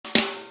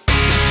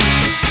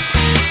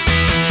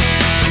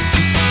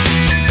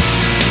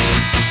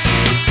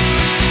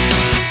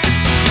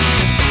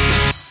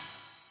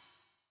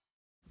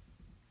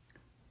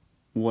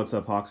What's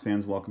up, Hawks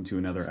fans? Welcome to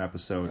another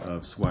episode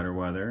of Sweater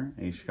Weather,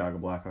 a Chicago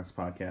Blackhawks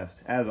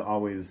podcast. As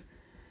always,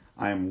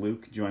 I am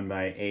Luke, joined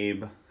by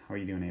Abe. How are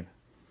you doing, Abe?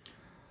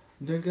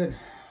 I'm doing good.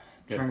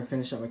 Trying to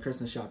finish up my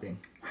Christmas shopping.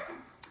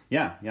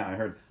 Yeah, I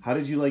heard. How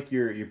did you like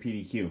your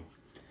PDQ?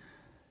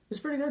 It's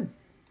pretty good.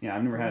 Yeah,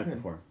 I've never had it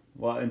before.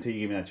 Well, until you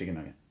gave me that chicken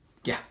nugget.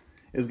 Yeah.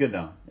 It was good,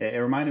 though. It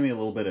reminded me a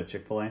little bit of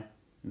Chick-fil-A.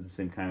 It's the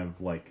same kind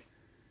of, like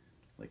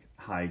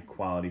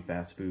high-quality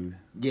fast food.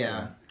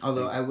 Yeah,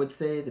 although I would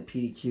say the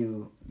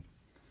PDQ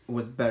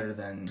was better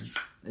than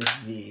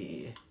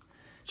the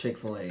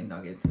Chick-fil-A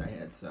nuggets I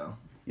had, so...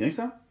 You think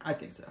so? I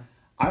think so.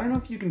 I don't know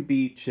if you can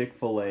beat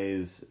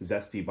Chick-fil-A's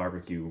zesty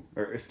barbecue,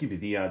 or excuse me,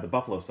 the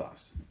buffalo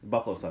sauce. The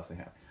buffalo sauce they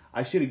have.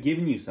 I should have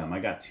given you some. I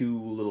got 2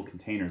 little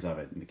containers of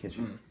it in the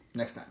kitchen.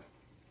 Next time.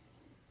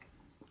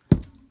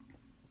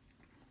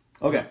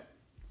 Okay,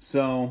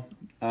 so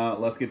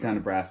let's get down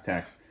to brass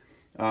tacks.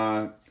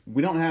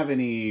 We don't have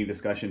any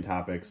discussion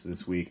topics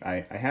this week.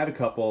 I had a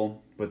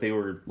couple, but they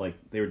were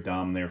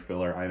dumb. They were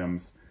filler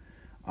items,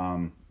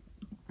 and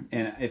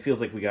it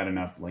feels like we got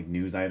enough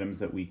news items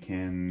that we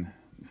can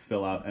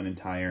fill out an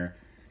entire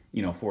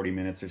 40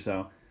 minutes or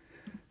so.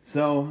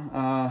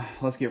 So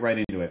let's get right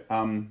into it.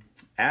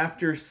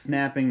 After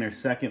snapping their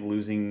second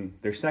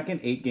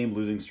 8-game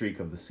losing streak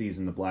of the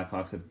season, the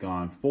Blackhawks have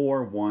gone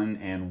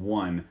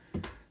 4-1-1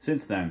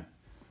 since then.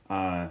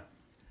 I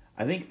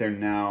think they're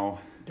now...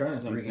 They're on a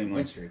 3-game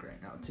win streak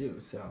right now, too,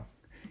 so...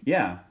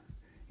 Yeah,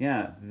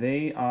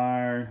 they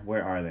are...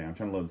 Where are they? I'm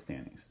trying to load the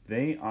standings.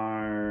 They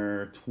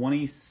are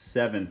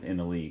 27th in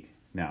the league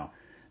now.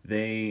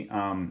 They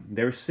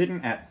were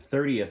sitting at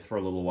 30th for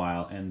a little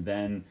while, and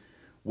then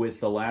with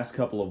the last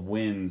couple of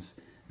wins,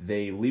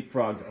 they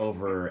leapfrogged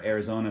over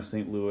Arizona,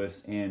 St.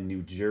 Louis, and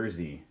New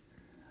Jersey.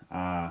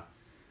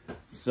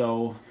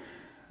 So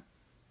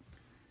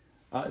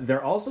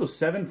they're also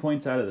 7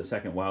 points out of the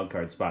second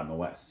wildcard spot in the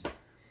West.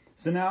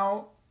 So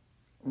now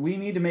we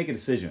need to make a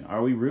decision.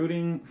 Are we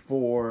rooting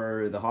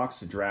for the Hawks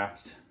to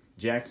draft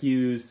Jack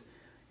Hughes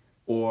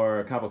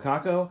or Kaapo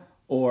Kakko,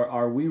 or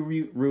are we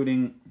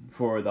rooting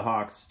for the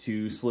Hawks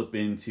to slip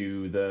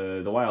into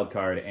the wild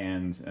card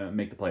and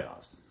make the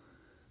playoffs?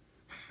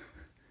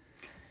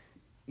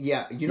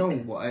 Yeah, you know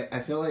what?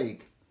 I feel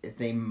like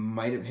they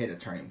might have hit a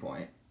turning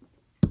point.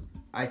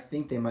 I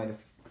think they might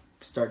have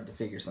started to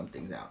figure some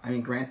things out. I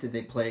mean, granted,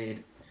 they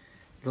played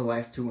the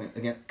last 2 wins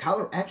again.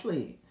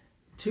 Actually,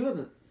 2 of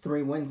the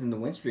 3 wins in the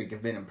win streak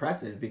have been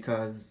impressive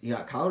because you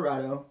got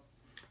Colorado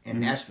and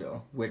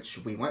Nashville, which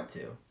we went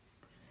to.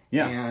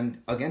 Yeah.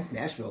 And against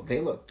Nashville, they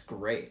looked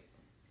great.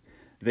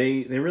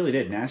 They really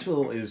did.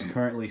 Nashville is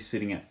currently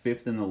sitting at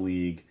 5th in the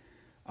league.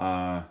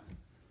 Holy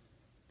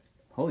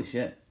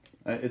shit.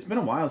 It's been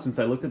a while since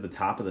I looked at the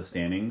top of the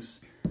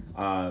standings.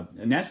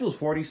 Nashville's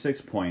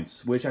 46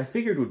 points, which I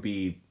figured would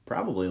be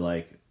probably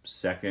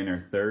 2nd or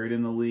 3rd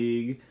in the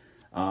league.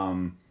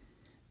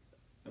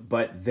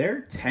 But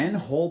they're 10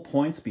 whole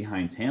points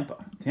behind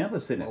Tampa.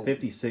 Tampa's sitting at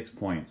 56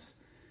 points.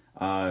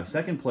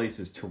 Second place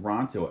is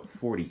Toronto at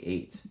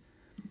 48.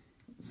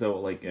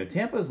 So,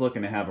 Tampa's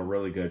looking to have a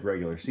really good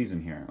regular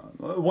season here.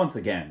 Once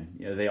again,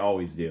 they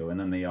always do. And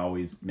then they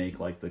always make,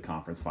 the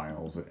conference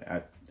finals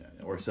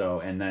or so.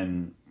 And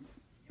then,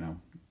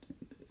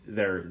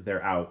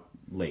 they're out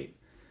late.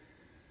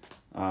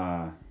 They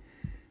kind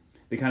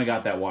of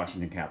got that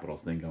Washington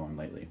Capitals thing going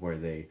lately, where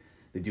they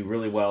do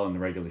really well in the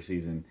regular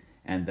season,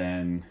 and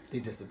then... They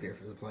disappear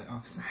for the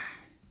playoffs.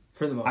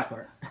 For the most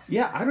part.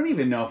 Yeah, I don't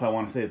even know if I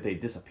want to say that they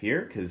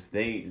disappear, because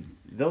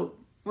they'll...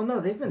 Well, no,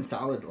 they've been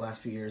solid the last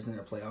few years in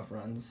their playoff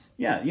runs.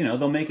 Yeah,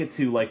 they'll make it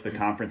to, the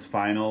conference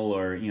final,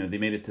 or, they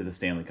made it to the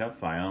Stanley Cup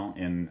final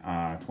in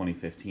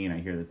 2015. I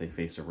hear that they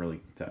faced a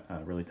really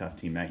tough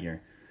team that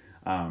year.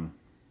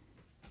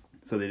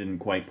 So they didn't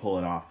quite pull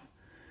it off.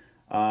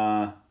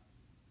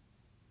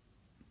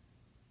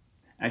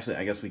 Actually,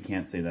 I guess we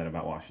can't say that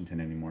about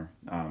Washington anymore,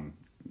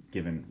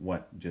 given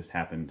what just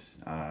happened.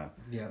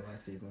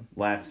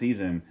 Last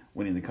season,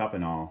 winning the cup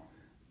and all.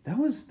 That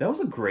was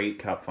a great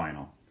cup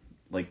final.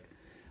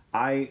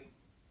 I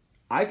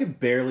could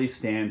barely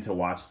stand to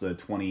watch the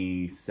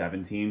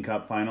 2017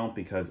 cup final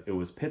because it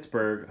was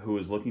Pittsburgh, who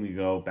was looking to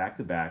go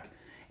back-to-back,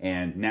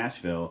 and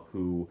Nashville,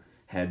 who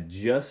had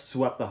just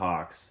swept the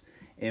Hawks,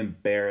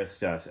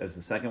 embarrassed us as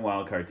the second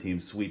wildcard team,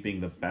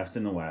 sweeping the best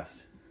in the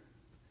West.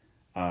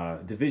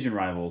 Division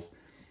rivals.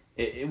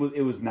 It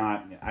was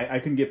not... I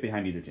couldn't get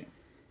behind either team.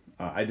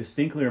 I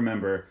distinctly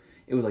remember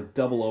it was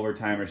double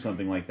overtime or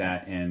something like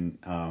that, and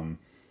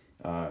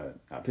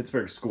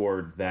Pittsburgh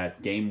scored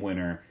that game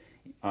winner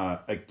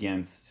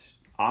against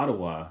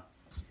Ottawa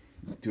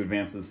to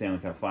advance to the Stanley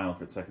Cup final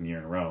for the second year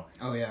in a row.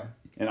 Oh, yeah.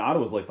 And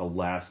Ottawa's the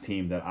last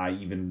team that I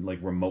even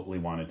remotely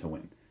wanted to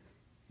win.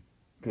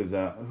 Because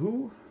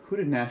who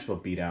did Nashville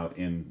beat out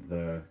in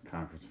the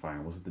conference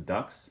final? Was it the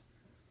Ducks?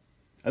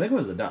 I think it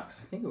was the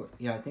Ducks. I think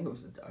it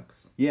was the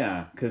Ducks.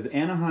 Yeah, because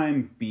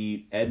Anaheim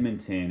beat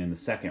Edmonton in the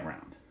second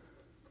round.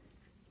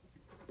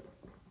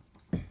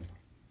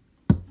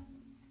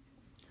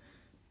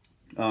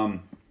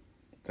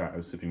 Sorry, I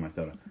was sipping my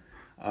soda.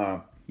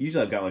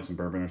 Usually I've got like some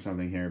bourbon or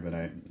something here, but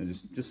I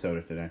just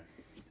soda today.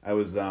 I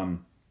was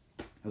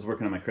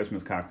working on my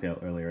Christmas cocktail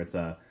earlier. It's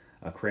a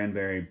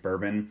cranberry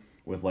bourbon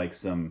with like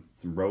some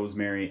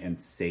rosemary and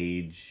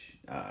sage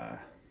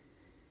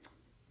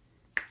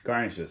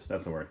garnishes.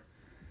 That's the word.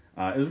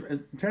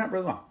 It turned out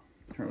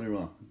really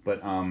well.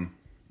 But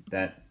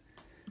that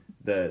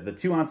the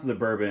 2 ounces of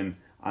bourbon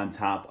on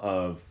top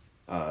of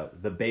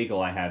the bagel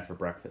I had for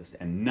breakfast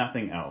and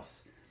nothing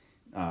else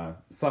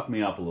fucked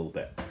me up a little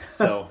bit.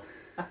 So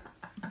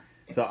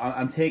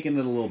I'm taking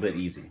it a little bit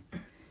easy.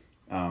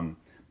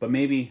 But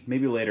maybe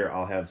later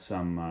I'll have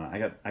some. I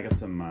got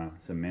some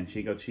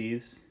Manchego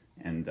cheese,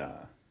 and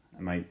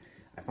I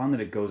found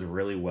that it goes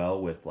really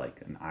well with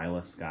like an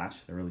Islay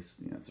Scotch. They're really,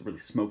 it's a really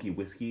smoky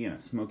whiskey and a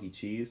smoky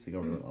cheese. They go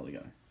really well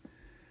together.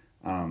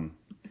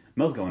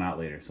 Mel's going out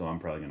later, so I'm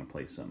probably gonna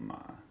play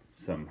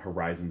some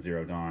Horizon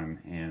Zero Dawn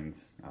and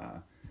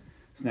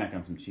snack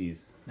on some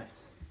cheese.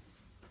 Nice.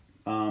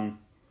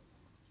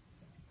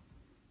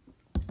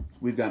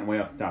 We've gotten way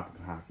off the topic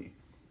of hockey.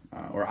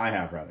 Or I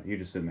have, rather. You're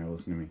just sitting there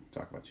listening to me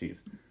talk about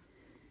cheese.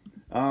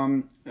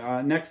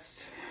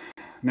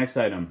 Next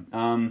item.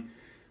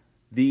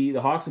 The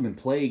Hawks have been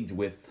plagued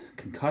with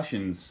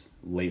concussions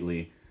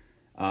lately.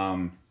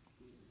 Sorry,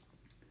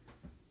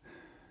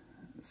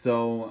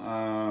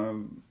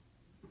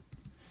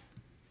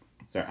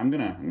 I'm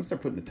gonna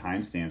start putting the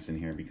timestamps in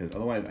here because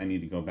otherwise I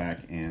need to go back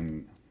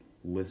and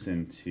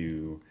listen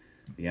to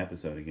the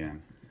episode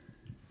again.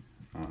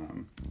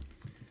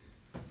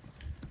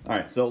 All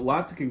right, so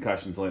lots of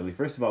concussions lately.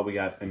 First of all, we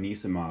got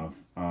Anisimov,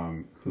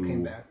 who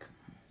came back.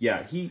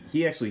 Yeah,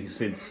 he actually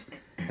since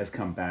has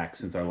come back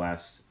since our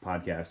last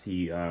podcast.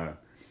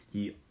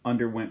 He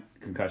underwent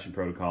concussion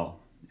protocol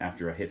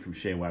after a hit from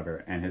Shea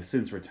Weber and has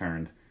since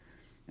returned,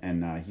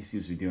 and he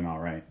seems to be doing all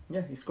right.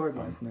 Yeah, he scored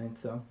last night,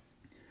 so.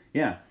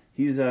 Yeah,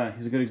 he's a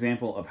good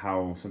example of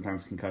how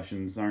sometimes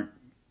concussions aren't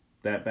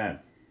that bad.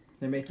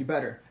 They make you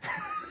better.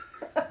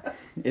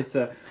 He's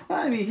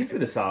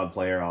been a solid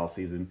player all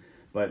season,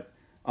 but.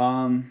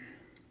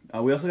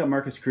 We also got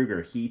Marcus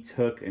Kruger. He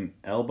took an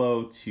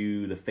elbow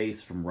to the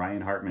face from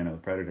Ryan Hartman of the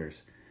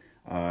Predators.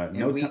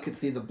 We could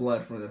see the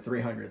blood from the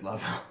 300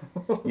 level.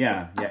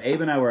 yeah.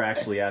 Abe and I were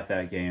actually at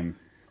that game.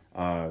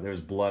 There was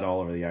blood all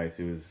over the ice.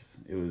 It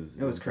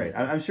was crazy.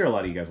 I'm sure a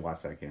lot of you guys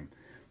watched that game.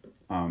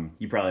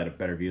 You probably had a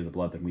better view of the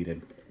blood than we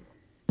did.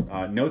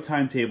 No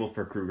timetable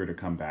for Kruger to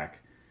come back.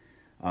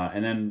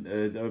 And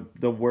then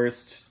the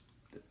worst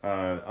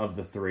of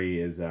the three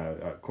is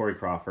Corey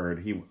Crawford.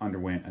 He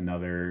underwent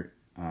another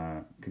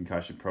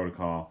concussion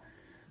protocol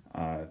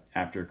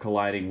after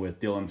colliding with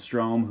Dylan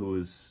Strome, who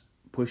was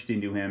pushed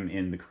into him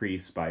in the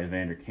crease by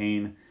Evander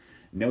Kane.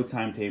 No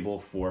timetable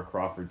for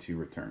Crawford to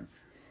return.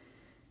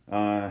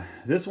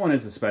 This one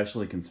is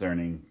especially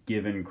concerning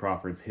given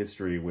Crawford's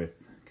history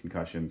with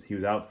concussions. He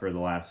was out for the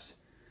last...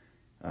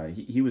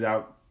 he was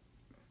out...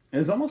 It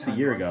was almost a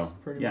year ago.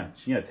 Yeah,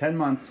 10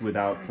 months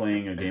without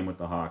playing a game with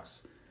the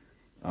Hawks.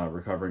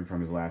 Recovering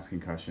from his last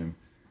concussion.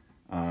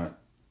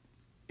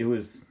 It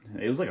was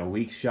like a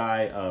week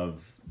shy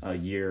of a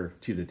year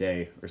to the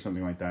day or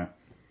something like that.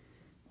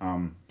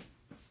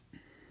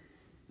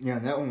 Yeah,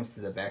 and that one was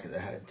to the back of the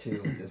head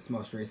too. This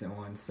most recent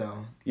one,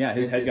 so yeah,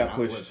 his head got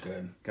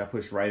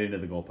pushed right into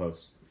the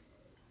goalpost.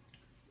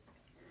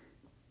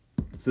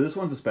 So this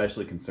one's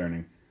especially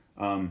concerning.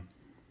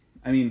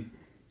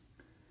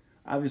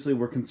 Obviously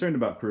we're concerned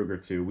about Kruger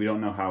too. We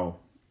don't know how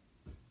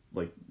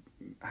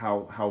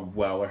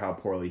well or how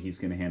poorly he's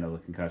going to handle the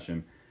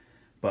concussion,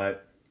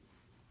 but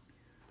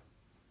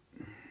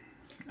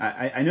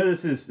I know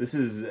this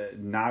is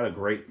not a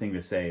great thing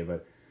to say,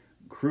 but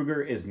Kruger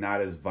is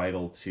not as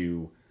vital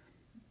to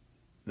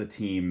the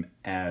team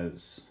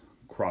as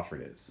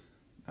Crawford is,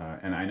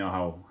 and I know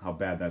how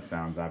bad that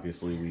sounds.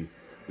 Obviously,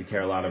 we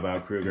care a lot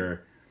about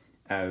Kruger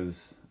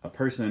as a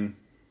person.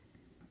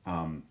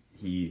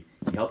 He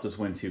helped us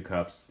win 2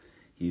 cups.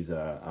 He's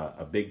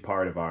a big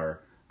part of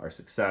our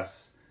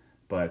success.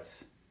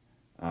 But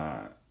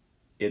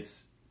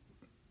it's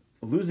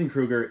losing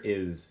Kruger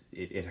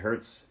it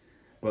hurts,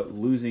 but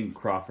losing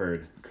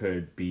Crawford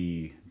could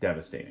be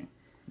devastating,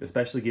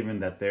 especially given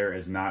that there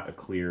is not a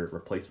clear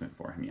replacement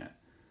for him yet.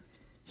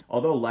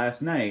 Although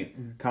last night,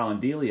 Colin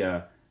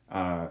Delia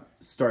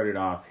started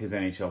off his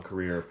NHL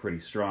career pretty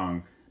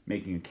strong,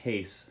 making a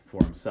case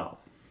for himself.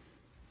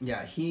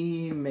 Yeah,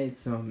 he made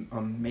some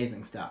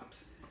amazing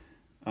stops.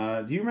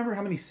 Do you remember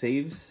how many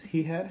saves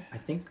he had? I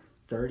think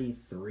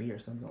 33 or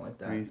something like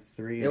that.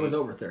 33. It was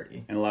over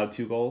 30. And allowed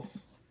 2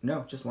 goals?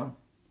 No, just 1.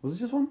 Was it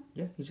just 1?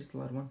 Yeah, he just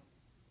allowed 1.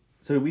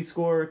 So did we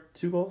score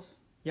 2 goals?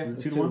 Yeah, was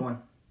it was 2-1. All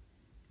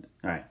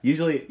right.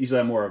 Usually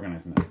I'm more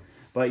organized than this.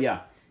 But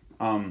yeah.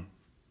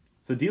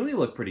 So Delia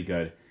looked pretty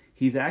good.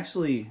 He's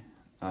actually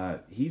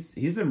he's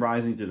been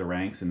rising through the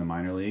ranks in the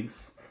minor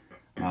leagues.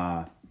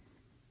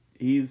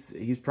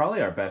 He's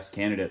probably our best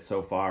candidate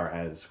so far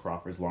as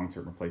Crawford's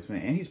long-term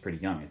replacement, and he's pretty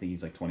young. I think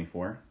he's like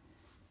 24.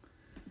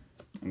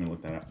 I'm going to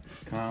look that up.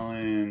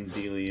 Colin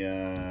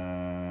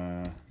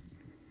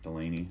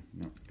Delaney.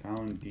 No,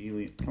 Colin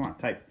Delia. Come on,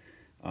 type.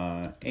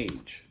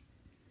 Age.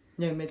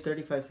 Yeah, he made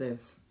 35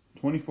 saves.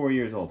 24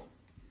 years old.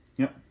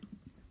 Yep.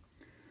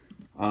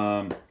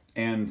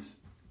 And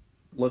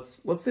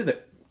let's say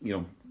that,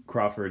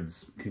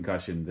 Crawford's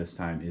concussion this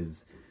time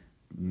is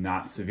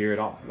not severe at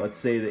all. Let's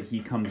say that he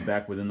comes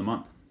back within the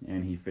month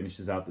and he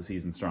finishes out the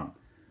season strong.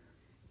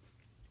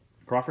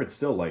 Crawford's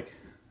still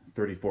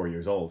 34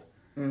 years old.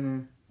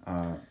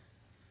 Mm-hmm.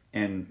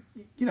 And,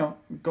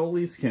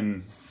 goalies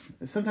can...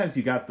 Sometimes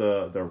you got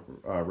the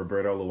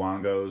Roberto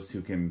Luongos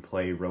who can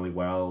play really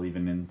well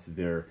even into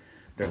their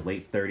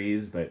late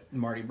 30s, but...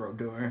 Marty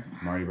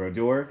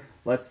Brodeur.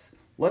 Let's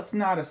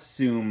not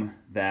assume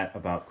that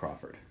about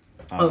Crawford.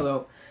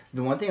 Although,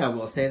 the one thing I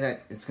will say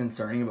that it's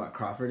concerning about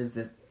Crawford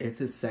is it's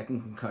his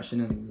second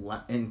concussion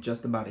in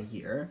just about a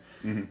year.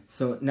 Mm-hmm.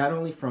 So not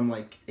only from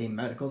a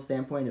medical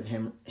standpoint of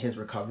his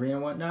recovery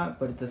and whatnot,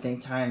 but at the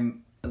same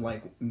time,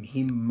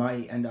 he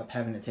might end up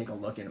having to take a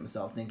look at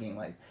himself,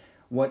 thinking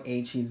what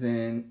age he's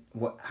in,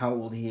 how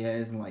old he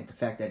is, and the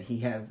fact that he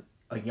has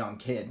a young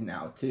kid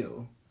now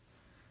too.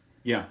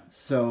 Yeah.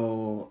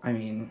 So I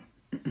mean,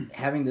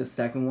 having this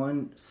second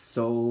one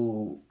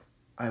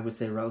I would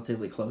say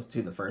relatively close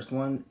to the first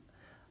one.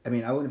 I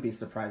mean, I wouldn't be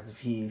surprised if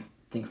he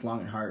thinks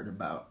long and hard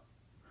about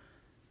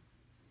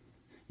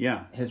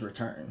his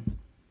return.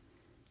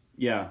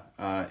 Yeah,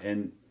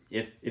 and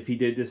if he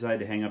did decide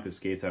to hang up his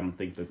skates, I don't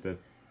think that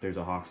there's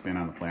a Hawks fan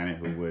on the planet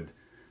who would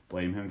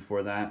blame him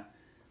for that.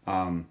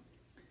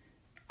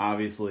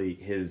 Obviously,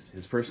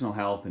 his personal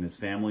health and his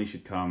family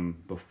should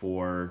come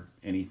before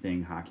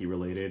anything hockey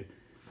related.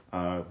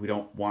 We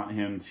don't want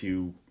him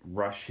to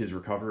rush his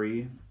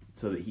recovery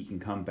so that he can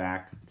come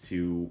back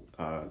to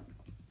a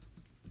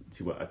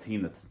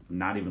team that's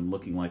not even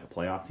looking like a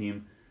playoff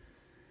team.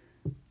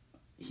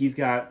 He's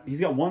got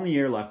 1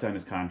 year left on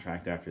his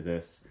contract after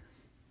this.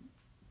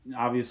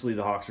 Obviously,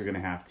 the Hawks are going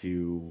to have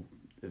to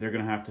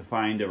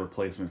find a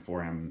replacement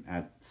for him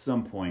at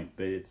some point,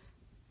 but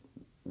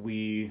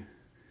we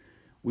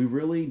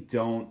really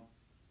don't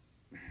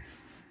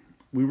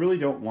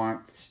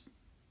want,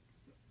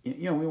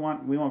 we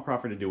want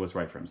Crawford to do what's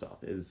right for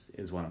himself is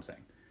what I'm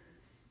saying.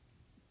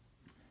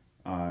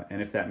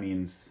 And if that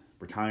means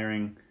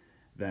retiring,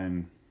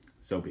 then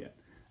so be it.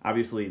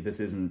 Obviously, this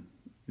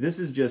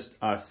is just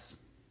us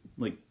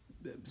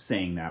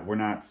saying that.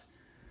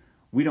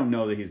 We don't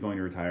know that he's going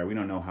to retire. We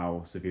don't know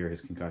how severe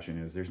his concussion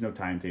is. There's no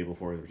timetable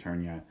for his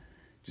return yet.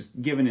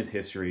 Just given his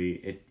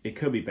history, it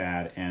could be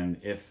bad.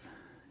 And if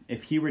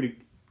he were to,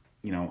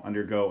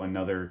 undergo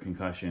another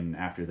concussion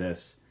after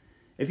this,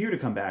 if he were to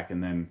come back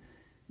and then,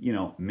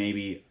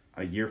 maybe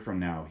a year from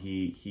now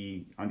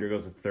he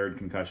undergoes a third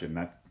concussion,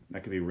 that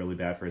could be really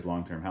bad for his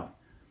long-term health.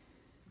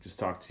 Just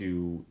talked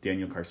to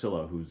Daniel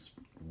Carcillo, who's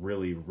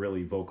really,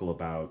 really vocal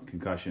about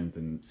concussions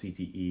and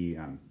CTE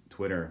on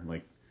Twitter.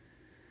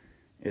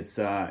 It's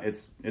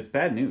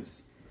bad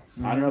news.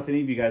 Mm-hmm. I don't know if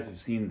any of you guys have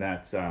seen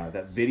that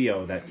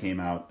video that came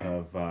out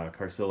of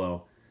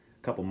Carcillo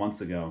a couple months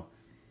ago,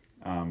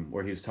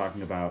 where he was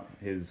talking about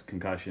his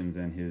concussions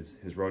and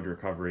his road to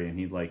recovery, and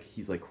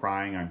he's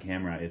crying on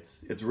camera.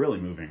 It's really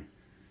moving.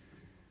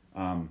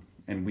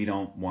 And we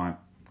don't want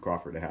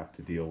Crawford to have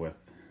to deal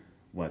with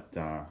what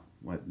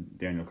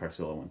Daniel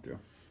Carcillo went through.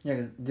 Yeah,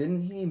 because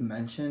didn't he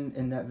mention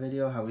in that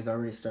video how he's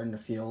already starting to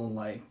feel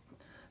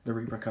the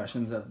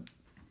repercussions of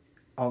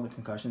all the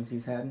concussions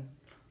he's had?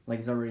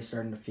 He's already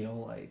starting to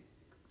feel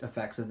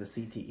effects of the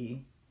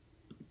CTE.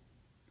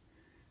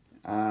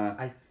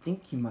 I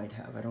think he might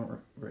have. I don't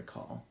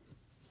recall.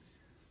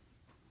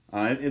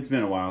 It's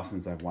been a while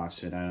since I've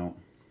watched it. I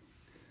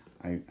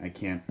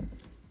can't.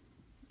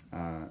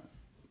 I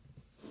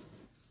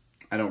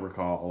don't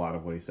recall a lot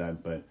of what he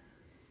said, but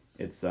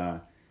it's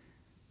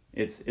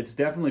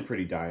definitely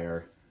pretty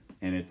dire,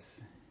 and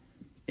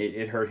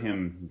it hurt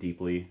him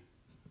deeply.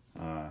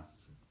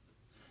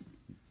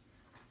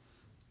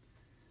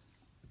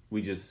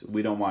 We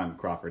don't want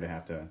Crawford to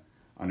have to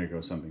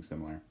undergo something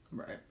similar.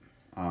 Right.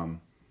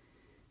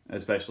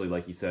 Especially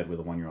like you said,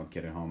 with a 1-year-old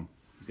kid at home.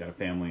 He's got a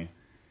family.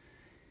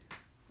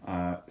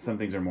 Some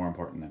things are more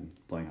important than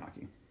playing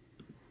hockey.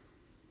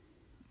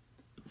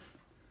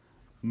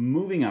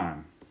 Moving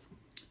on.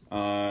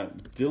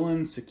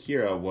 Dylan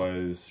Sikera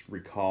was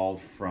recalled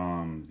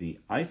from the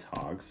Ice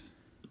Hogs.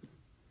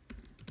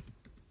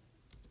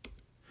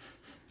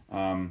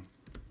 Sorry,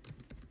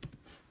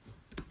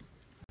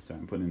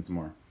 I'm putting in some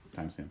more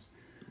timestamps.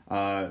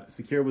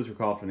 Sikera was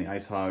recalled from the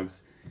Ice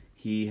Hogs.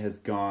 He has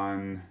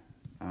gone...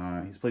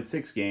 he's played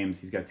 6 games.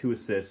 He's got 2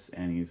 assists,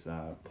 and he's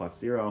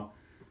 +0.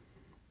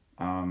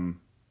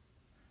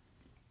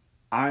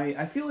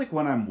 I feel like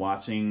when I'm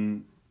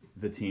watching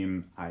the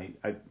team, I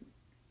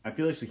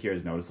feel like Sikera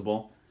is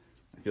noticeable.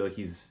 I feel like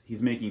he's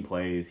making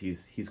plays.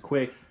 He's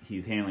quick.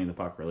 He's handling the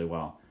puck really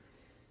well.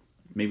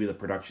 Maybe the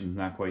production's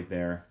not quite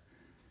there.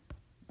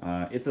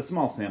 It's a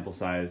small sample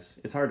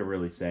size. It's hard to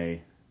really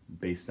say,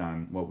 based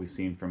on what we've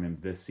seen from him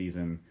this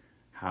season,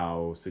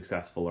 how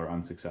successful or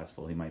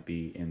unsuccessful he might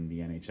be in the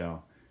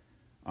NHL.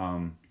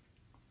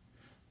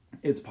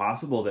 It's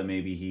possible that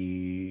maybe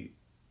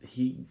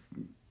he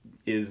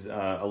is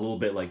a little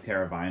bit like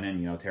Teravainen.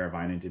 You know,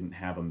 Teravainen didn't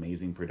have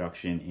amazing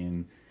production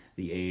in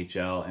the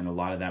AHL, and a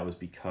lot of that was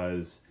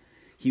because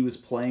he was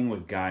playing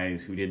with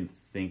guys who didn't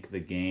think the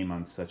game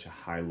on such a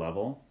high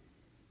level.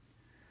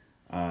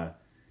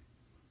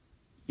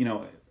 You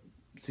know,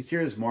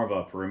 Sekera is more of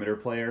a perimeter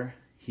player.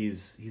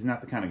 He's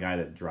not the kind of guy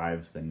that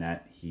drives the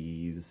net.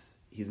 He's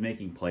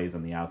making plays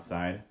on the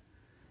outside.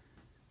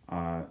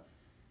 So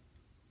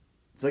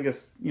I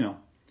guess, you know,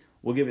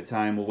 we'll give it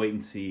time. We'll wait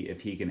and see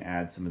if he can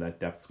add some of that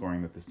depth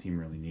scoring that this team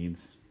really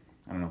needs.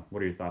 I don't know.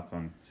 What are your thoughts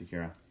on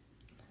Sekera?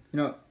 You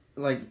know,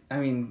 like, I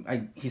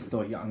mean, he's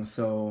still young,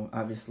 so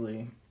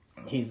obviously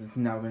he's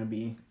now going to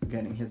be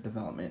getting his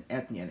development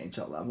at the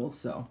NHL level.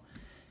 So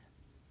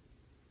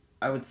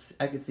I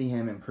could see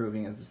him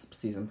improving as the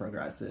season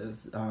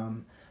progresses.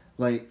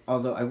 Like,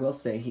 although I will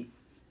say he,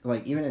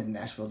 like, even in the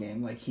Nashville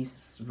game, like,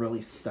 he's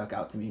really stuck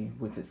out to me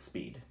with his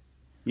speed.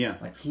 Yeah,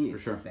 like he is for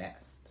sure.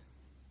 Fast.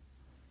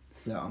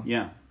 So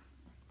yeah,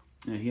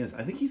 he is.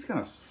 I think he's kind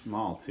of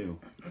small too.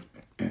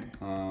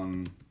 Sekera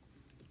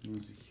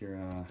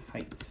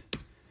height.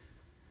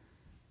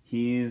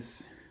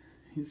 He's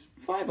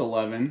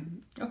 5'11".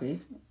 Okay,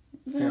 he's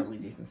fairly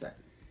decent size.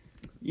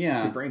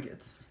 Yeah,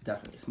 DeBrincat's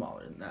definitely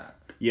smaller than that.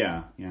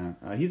 Yeah.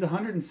 He's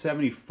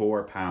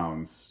 174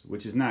 pounds,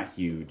 which is not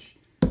huge.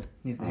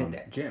 Needs to hit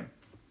that gym.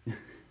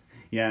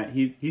 Yeah,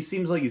 he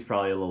seems like he's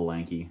probably a little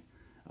lanky.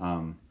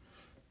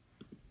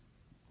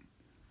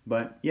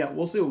 But yeah,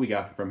 we'll see what we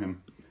got from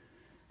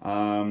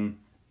him.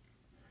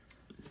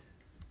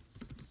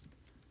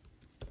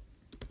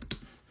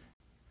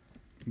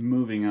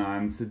 Moving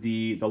on, so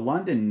the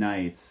London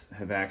Knights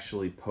have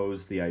actually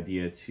posed the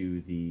idea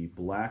to the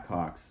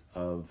Blackhawks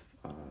of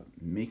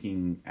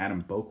making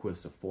Adam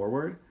Boqvist a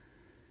forward.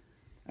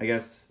 I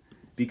guess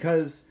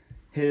because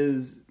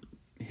his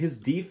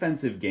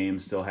defensive game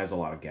still has a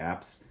lot of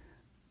gaps,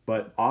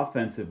 but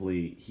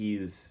offensively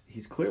he's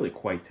clearly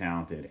quite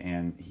talented,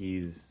 and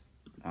he's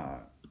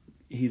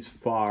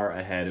far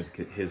ahead of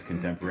his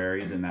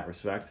contemporaries in that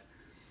respect.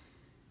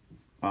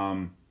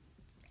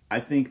 I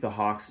think the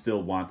Hawks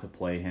still want to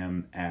play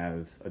him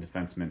as a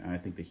defenseman, and I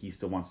think that he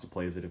still wants to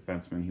play as a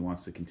defenseman. He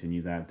wants to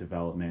continue that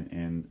development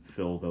and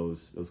fill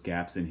those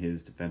gaps in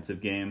his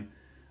defensive game,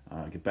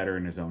 get better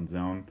in his own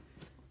zone.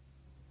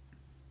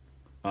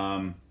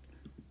 What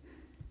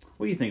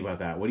do you think about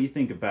that? What do you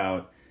think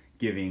about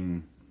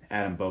giving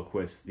Adam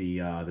Boqvist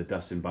the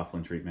Dustin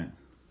Byfuglien treatment?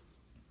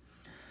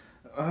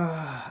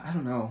 I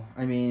don't know.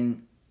 I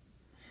mean,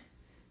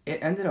 it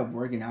ended up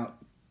working out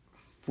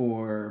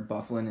for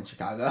Byfuglien in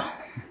Chicago.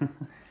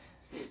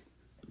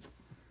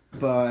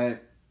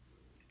 But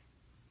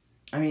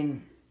I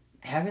mean,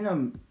 having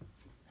him,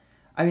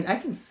 I mean, I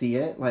can see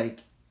it, like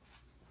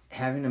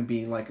having him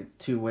be like a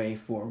two-way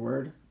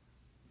forward.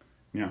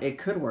 Yeah. It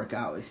could work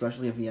out,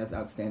 especially if he has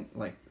outstanding,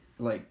 like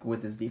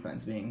with his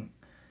defense being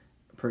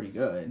pretty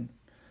good.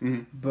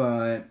 Mm-hmm.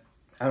 But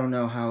I don't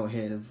know how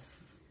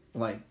his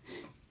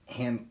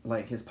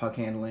his puck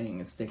handling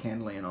and stick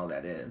handling and all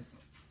that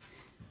is.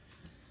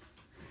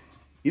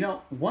 You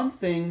know, one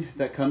thing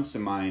that comes to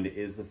mind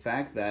is the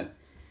fact that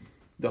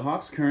the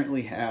Hawks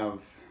currently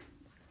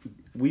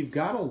we've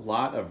got a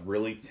lot of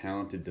really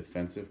talented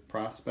defensive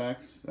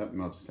prospects. Oh,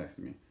 Mel just texted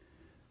me.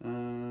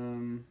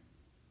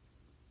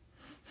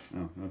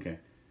 Oh, okay.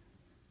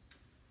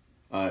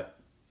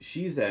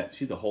 She's at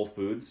Whole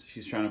Foods.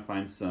 She's trying to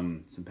find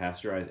some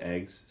pasteurized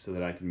eggs so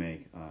that I can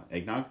make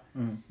eggnog.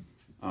 Mm-hmm.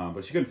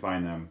 But she couldn't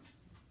find them,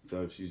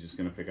 so she's just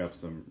going to pick up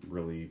some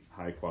really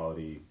high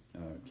quality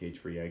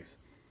cage-free eggs,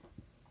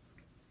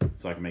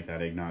 so I can make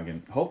that eggnog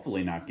and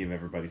hopefully not give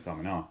everybody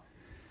salmonella.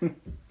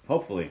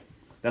 Hopefully,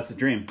 that's the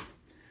dream.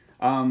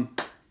 So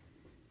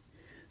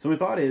my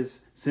thought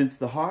is, since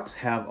the Hawks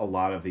have a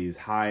lot of these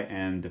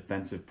high-end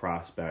defensive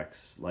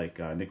prospects like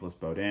Nicholas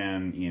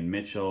Beaudin, Ian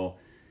Mitchell.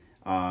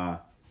 Well,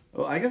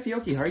 I guess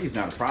Yoki Haru's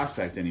not a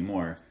prospect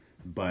anymore,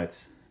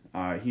 but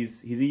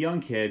he's a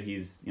young kid.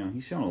 He's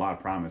shown a lot of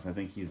promise. I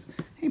think he's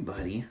hey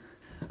buddy.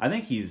 I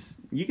think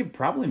you could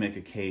probably make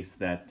a case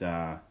that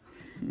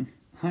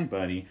hi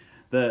buddy.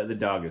 The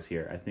dog is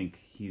here. I think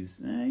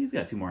he's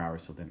got 2 more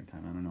hours till dinner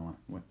time. I don't know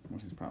what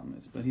his problem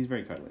is, but he's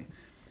very cuddly.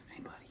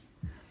 Hey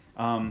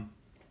buddy.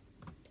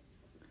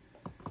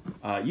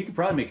 You could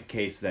probably make a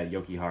case that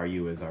Yoki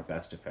Haru is our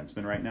best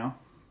defenseman right now.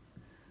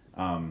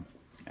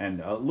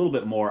 And a little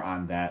bit more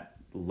on that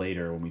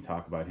later when we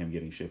talk about him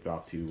getting shipped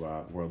off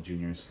to World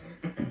Juniors.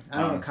 I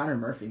don't know. Connor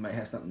Murphy might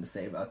have something to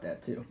say about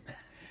that too.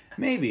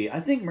 Maybe. I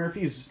think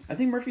Murphy's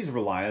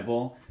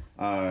reliable.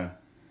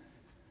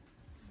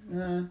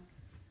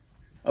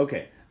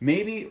 Okay.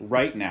 Maybe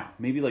right now.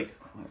 Maybe like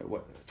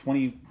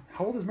 20.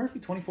 How old is Murphy?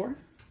 24?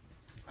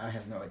 I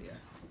have no idea.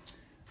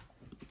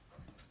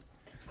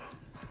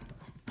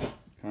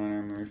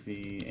 Connor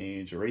Murphy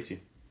age erase you.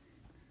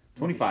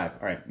 25.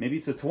 All right. Maybe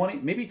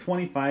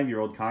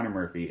 25-year-old Connor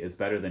Murphy is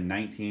better than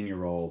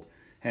 19-year-old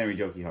Henry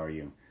Joki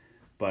Haru.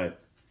 But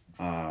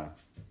I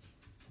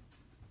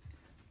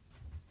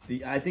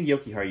think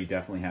Yoki Haru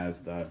definitely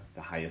has the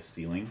highest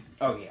ceiling.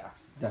 Oh yeah,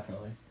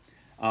 definitely.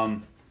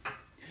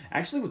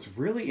 Actually, what's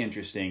really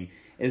interesting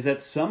is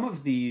that some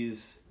of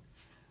these.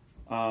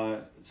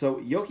 So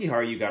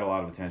Jokiharju got a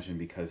lot of attention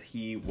because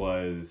he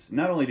was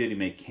not only did he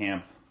make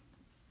camp,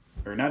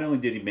 or not only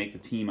did he make the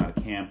team out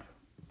of camp,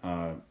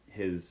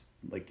 his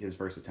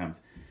first attempt,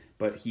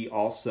 but he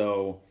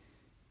also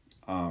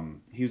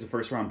he was a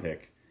first round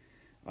pick.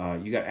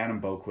 You got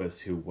Adam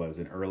Boqvist, who was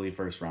an early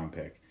first round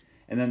pick,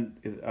 and then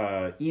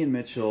Ian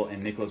Mitchell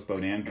and Nicholas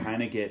Beaudin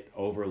kind of get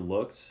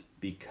overlooked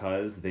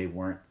because they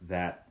weren't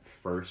that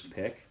first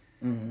pick.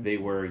 Mm-hmm. They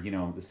were,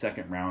 the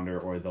second rounder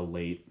or the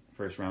late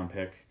first round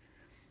pick.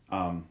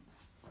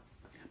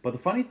 But the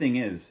funny thing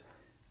is,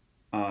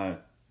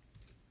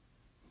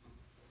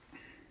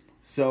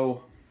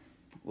 so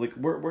like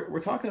we're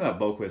talking about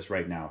Boqvist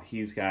right now.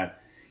 He's got,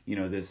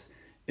 this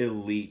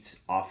elite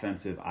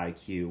offensive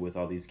IQ with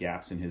all these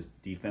gaps in his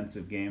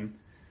defensive game.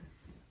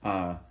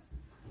 But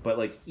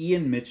like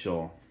Ian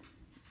Mitchell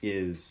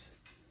is,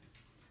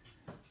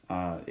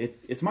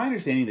 it's my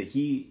understanding that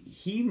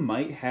he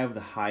might have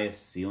the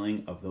highest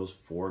ceiling of those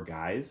four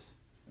guys.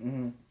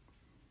 Mm-hmm.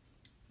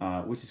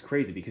 Which is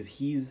crazy because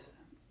he's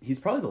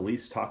probably the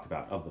least talked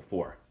about of the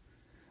four,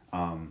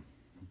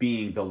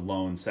 being the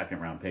lone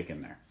second round pick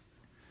in there.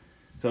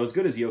 So as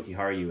good as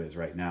Jokiharju is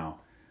right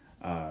now,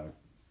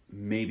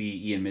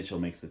 maybe Ian Mitchell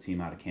makes the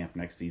team out of camp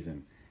next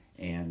season,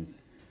 and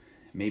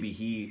maybe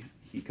he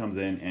comes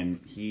in and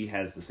he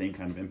has the same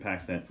kind of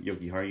impact that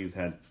Jokiharju's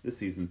had this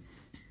season.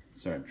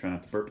 Sorry, I'm trying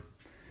not to burp.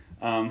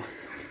 Hi,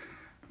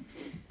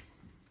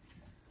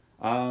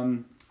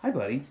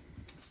 buddy.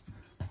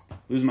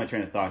 Losing my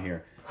train of thought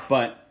here.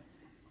 But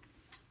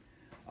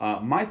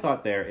my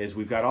thought there is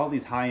we've got all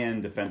these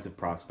high-end defensive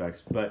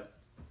prospects, but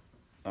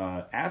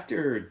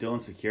after Dylan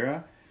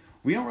Sikura,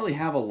 we don't really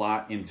have a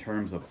lot in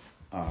terms of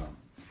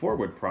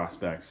forward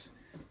prospects,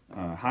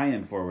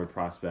 high-end forward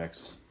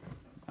prospects.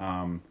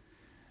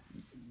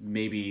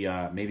 Maybe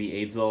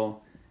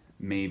Ejdsell,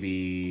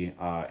 maybe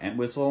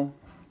Entwistle,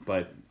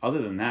 but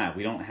other than that,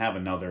 we don't have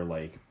another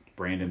like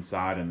Brandon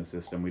Saad in the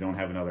system. We don't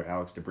have another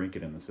Alex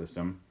DeBrincat in the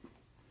system.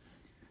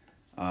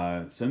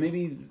 So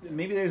maybe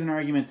there's an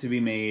argument to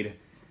be made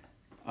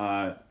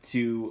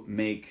to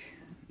make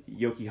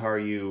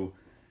Jokiharju,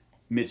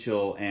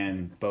 Mitchell,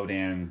 and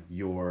Beaudin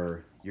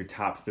your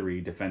top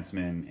three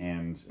defensemen,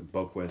 and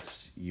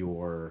Boqvist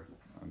your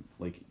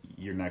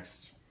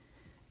next.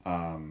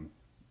 I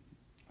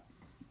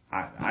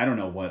don't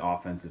know what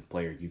offensive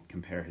player you'd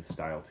compare his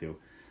style to,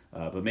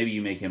 but maybe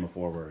you make him a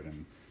forward,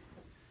 and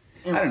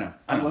I don't know.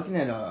 I'm looking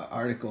at an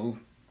article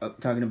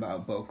talking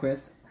about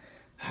Boqvist.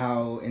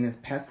 How in his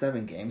past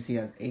 7 games he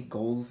has 8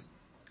 goals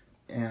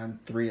and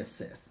 3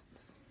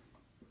 assists.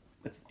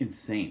 That's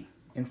insane.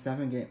 In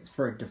 7 games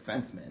for a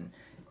defenseman,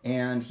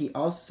 and he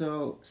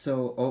also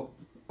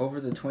over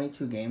the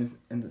 22 games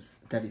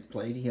that he's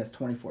played, he has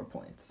 24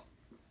 points.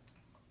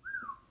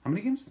 How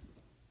many games?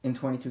 In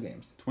 22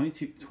 games.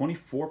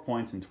 24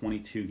 points in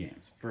 22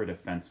 games for a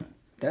defenseman.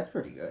 That's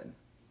pretty good.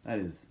 That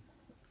is.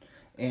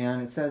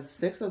 And it says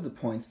 6 of the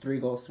points, 3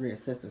 goals, 3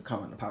 assists have come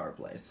on the power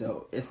play.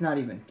 So it's not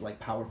even like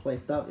power play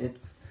stuff.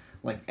 It's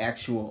like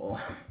actual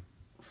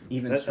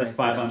even strength. That's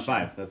 5 on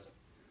 5.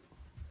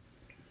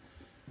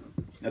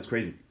 That's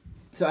crazy.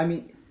 So I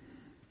mean,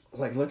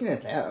 like looking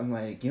at that, I'm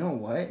like, you know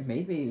what?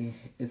 Maybe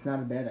it's not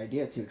a bad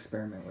idea to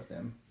experiment with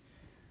him.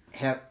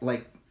 Have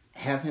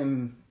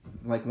him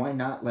like, why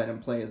not let him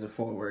play as a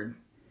forward,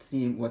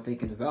 see what they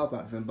can develop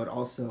out of him, but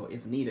also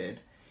if needed,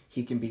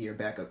 he can be your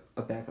backup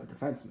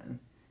defenseman.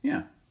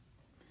 Yeah,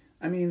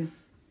 I mean,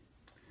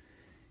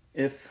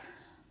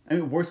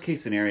 worst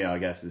case scenario, I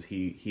guess, is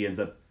he ends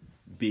up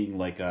being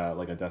like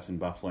a Dustin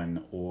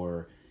Byfuglien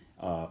or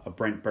a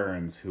Brent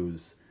Burns,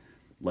 who's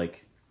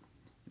like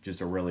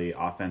just a really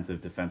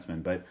offensive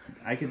defenseman. But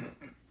I could.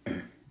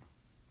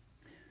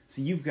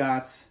 So you've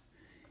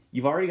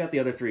already got the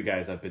other 3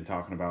 guys I've been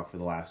talking about for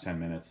the last 10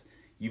 minutes.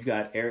 You've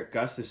got Erik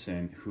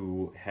Gustafsson,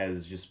 who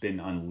has just been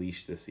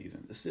unleashed this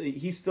season.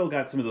 He's still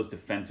got some of those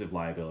defensive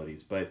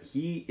liabilities, but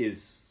he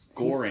is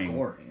scoring. He's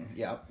scoring,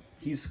 yep.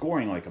 He's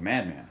scoring like a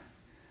madman.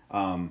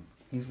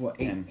 He's what?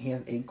 8? He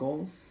has 8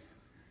 goals?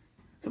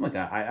 Something like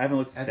that. I haven't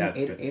looked at stats. I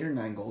think 8 or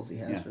 9 goals he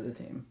has for the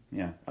team.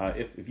 Yeah.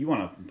 If you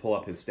want to pull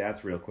up his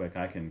stats real quick,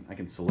 I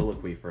can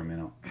soliloquy for a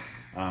minute.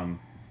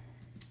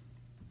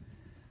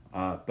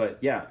 But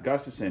yeah,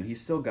 Gustafsson,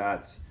 he's still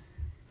got.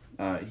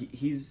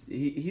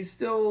 He's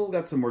still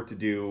got some work to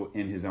do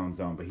in his own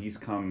zone, but he's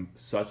come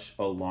such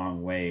a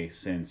long way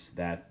since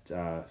that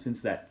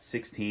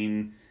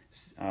 16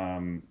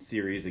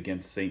 series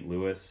against St.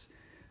 Louis.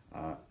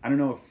 I don't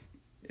know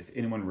if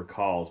anyone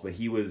recalls, but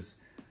he was.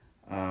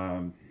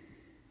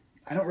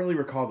 I don't really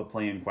recall the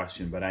play in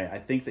question, but I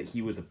think that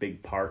he was a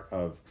big part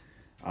of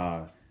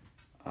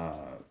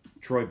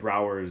Troy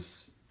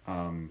Brouwer's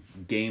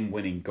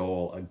game-winning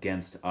goal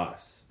against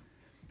us.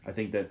 I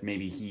think that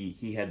maybe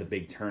he had the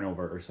big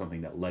turnover or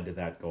something that led to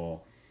that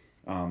goal.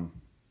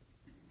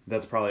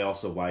 That's probably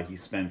also why he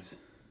spent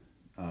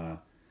a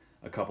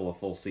couple of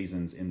full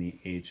seasons in the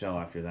AHL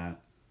after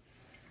that.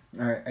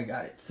 All right, I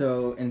got it.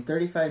 So in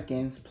 35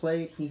 games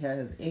played, he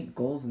has 8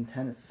 goals and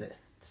 10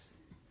 assists.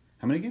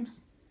 How many games?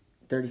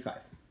 35.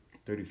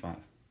 35.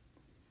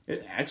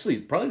 Actually,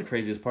 probably the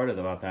craziest part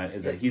about that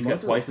is that he's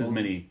got twice as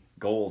many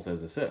goals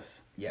as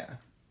assists. Yeah.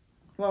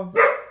 Well,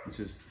 which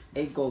is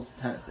 8 goals,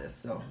 10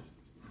 assists. So.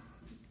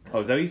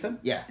 Oh, is that what you said?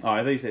 Yeah. Oh,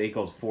 I thought you said 8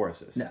 goals, 4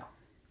 assists. No,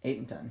 8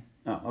 and 10.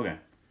 Oh, okay.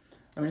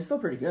 I mean, it's still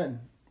pretty good.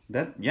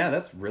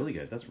 That's really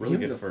good. That's really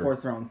good for a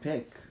 4th round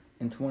pick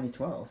in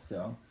 2012.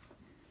 So.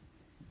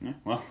 Yeah,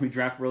 well, we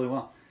draft really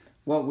well.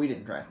 Well, we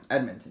didn't draft.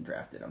 Edmonton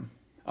drafted him.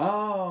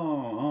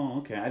 Oh,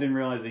 okay. I didn't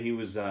realize that he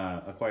was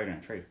acquired in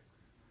a trade.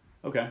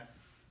 Okay.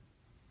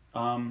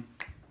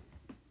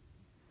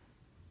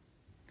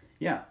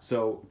 Yeah,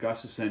 so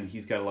Gustafsson,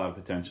 he's got a lot of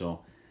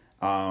potential.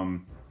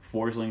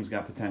 Forsling's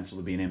got potential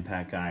to be an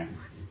impact guy.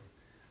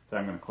 So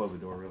I'm going to close the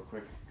door real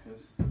quick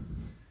because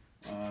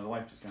the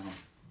wife just got home.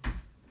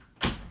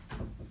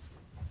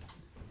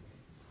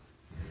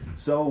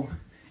 So,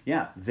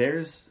 yeah,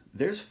 there's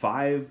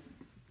 5,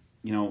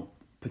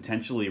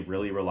 potentially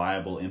really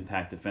reliable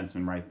impact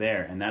defensemen right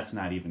there, and that's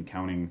not even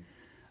counting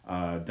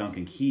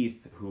Duncan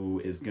Keith, who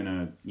is going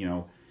to,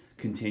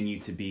 continue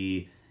to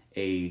be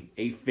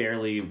a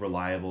fairly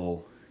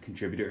reliable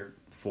contributor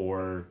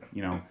for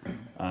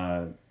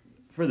the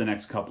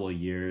next couple of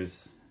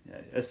years,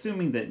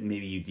 assuming that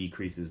maybe you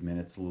decrease his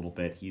minutes a little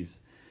bit. He's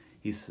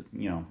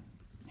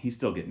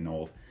still getting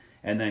old.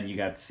 And then you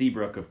got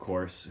Seabrook, of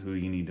course, who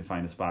you need to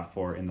find a spot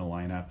for in the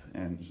lineup,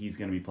 and he's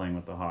going to be playing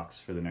with the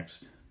Hawks for the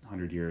next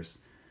 100 years.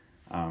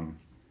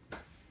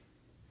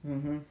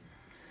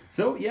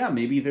 So, yeah,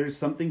 maybe there's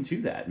something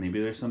to that. Maybe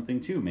there's something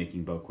to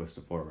making Boqvist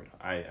a forward.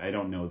 I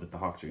don't know that the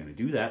Hawks are going to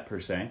do that, per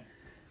se,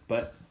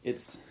 but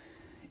it's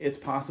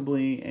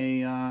possibly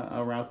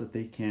a route that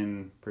they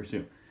can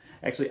pursue.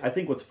 Actually, I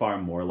think what's far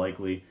more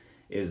likely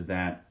is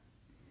that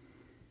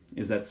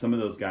some of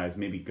those guys,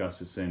 maybe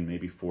Gustafsson,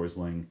 maybe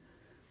Forsling,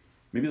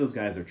 maybe those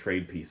guys are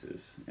trade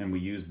pieces, and we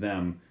use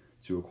them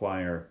to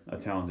acquire a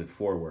talented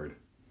forward,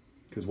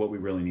 because what we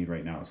really need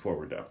right now is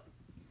forward depth.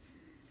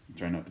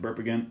 Try not to burp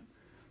again.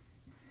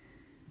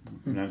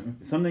 Sometimes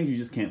some things you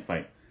just can't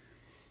fight.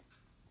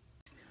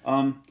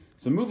 So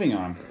moving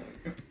on.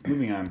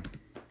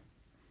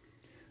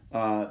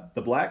 The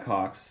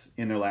Blackhawks,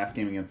 in their last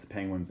game against the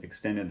Penguins,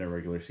 extended their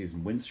regular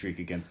season win streak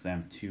against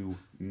them to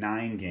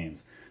 9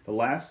 games. The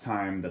last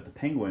time that the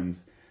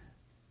Penguins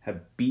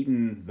have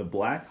beaten the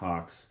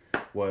Blackhawks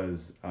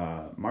was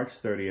March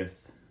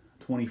 30th,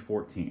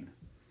 2014.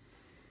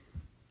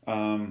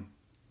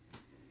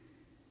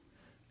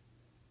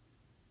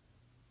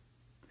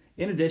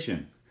 In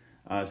addition,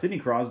 Sidney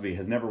Crosby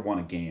has never won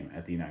a game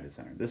at the United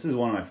Center. This is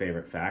one of my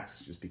favorite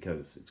facts, just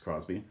because it's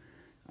Crosby.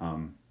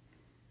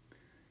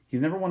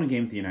 He's never won a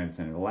game at the United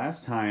Center. The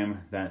last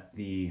time that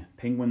the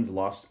Penguins the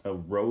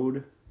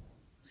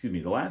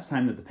last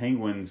time that the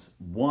Penguins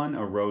won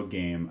a road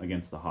game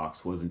against the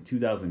Hawks was in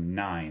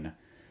 2009,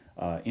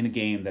 in a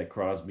game that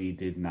Crosby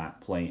did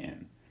not play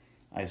in.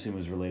 I assume it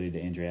was related to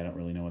injury. I don't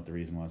really know what the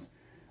reason was.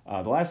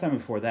 The last time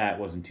before that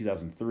was in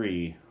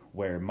 2003,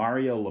 where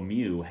Mario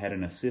Lemieux had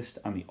an assist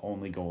on the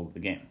only goal of the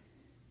game.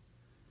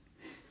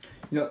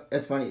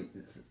 It's funny.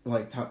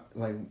 While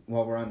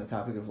we're on the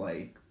topic of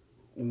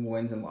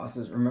wins and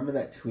losses, remember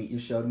that tweet you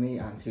showed me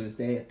on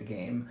Tuesday at the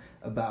game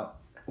about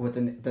what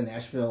the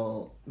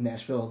Nashville's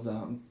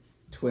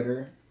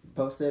Twitter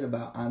posted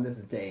about, on this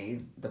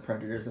day the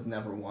Predators have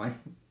never won.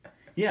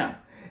 Yeah,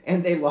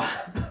 and they lost,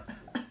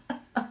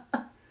 and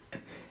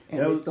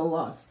they still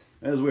lost.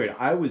 That was weird.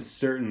 I was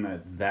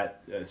certain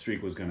that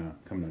streak was going to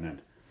come to an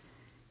end.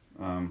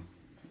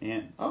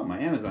 And my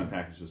Amazon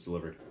package was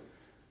delivered.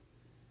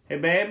 Hey,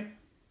 babe.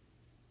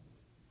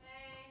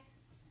 Hey.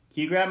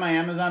 Can you grab my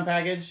Amazon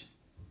package?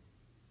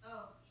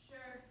 Oh,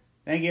 sure.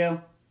 Thank you.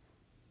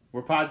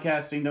 We're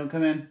podcasting. Don't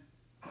come in.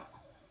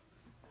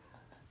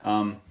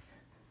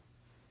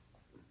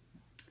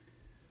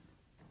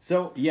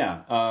 So,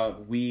 yeah,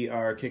 we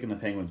are kicking the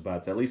Penguins'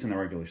 butts, at least in the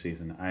regular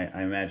season.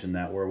 I imagine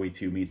that were we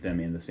to meet them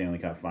in the Stanley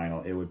Cup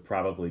final, it would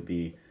probably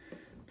be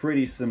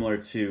pretty similar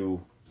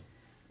to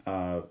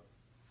what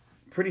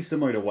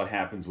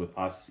happens with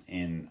us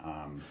in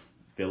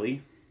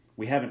Philly.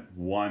 We haven't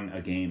won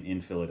a game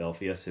in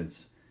Philadelphia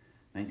since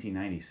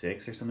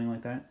 1996 or something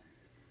like that.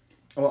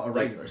 Well, a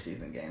regular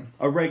season game.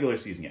 A regular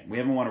season game. We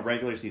haven't won a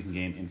regular season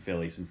game in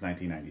Philly since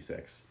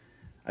 1996.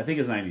 I think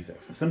it's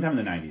 96. Sometime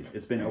in the 90s.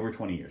 It's been over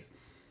 20 years.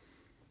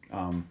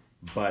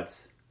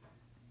 But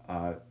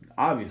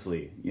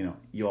obviously, you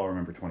all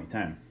remember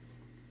 2010.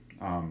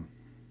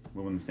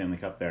 We won the Stanley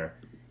Cup there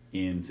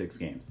in 6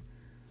 games.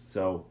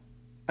 So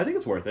I think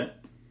it's worth it.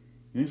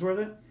 You think it's worth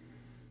it?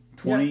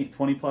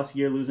 20 plus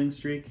year losing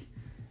streak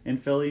in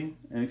Philly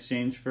in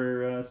exchange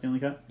for Stanley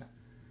Cup?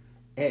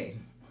 Hey,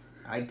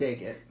 I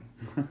dig it.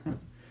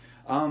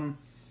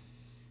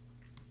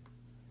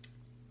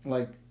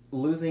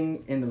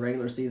 Losing in the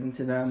regular season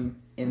to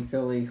them in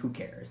Philly, who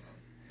cares?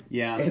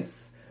 Yeah.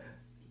 It's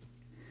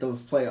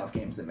those playoff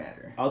games that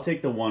matter. I'll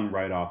take the one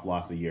write-off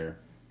loss a year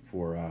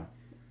for a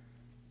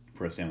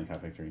Stanley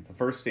Cup victory. The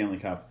first Stanley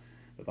Cup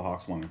that the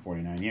Hawks won in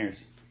 49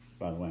 years,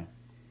 by the way.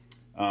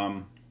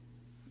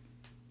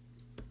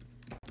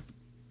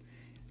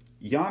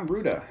 Jan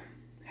Ruda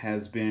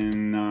has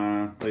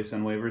been placed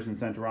on waivers and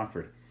sent to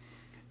Rockford.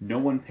 No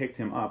one picked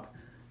him up,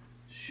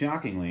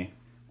 shockingly,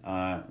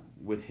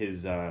 with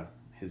his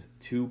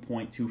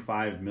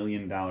 $2.25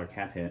 million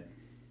cap hit,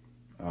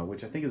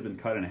 which I think has been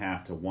cut in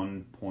half to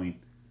 1.12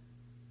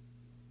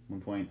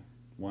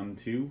 million,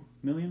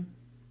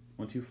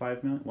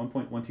 1.125 million,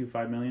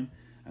 1.125 million.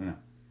 I don't know.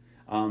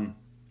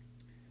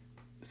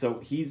 So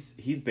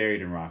he's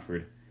buried in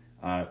Rockford.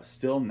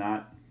 Still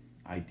not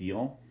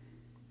ideal.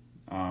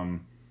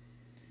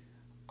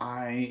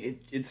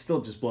 It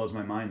still just blows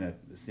my mind that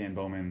Stan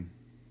Bowman,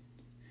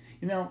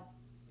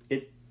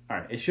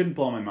 it shouldn't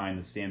blow my mind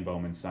that Stan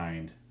Bowman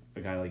signed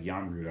a guy like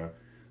Jan Ruda,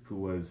 who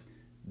was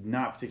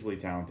not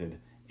particularly talented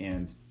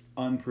and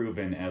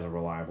unproven as a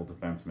reliable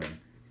defenseman,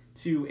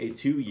 to a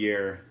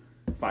 2-year,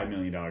 $5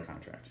 million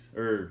contract,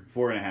 or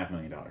 $4.5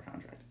 million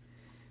contract,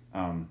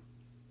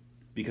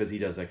 because he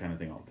does that kind of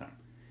thing all the time.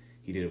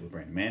 He did it with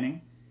Brandon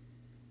Manning,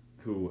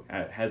 who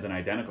has an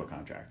identical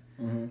contract.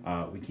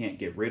 Mm-hmm. We can't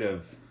get rid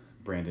of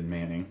Brandon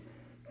Manning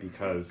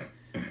because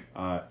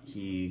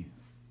he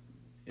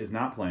is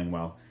not playing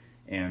well,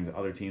 and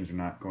other teams are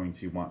not going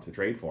to want to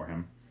trade for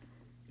him.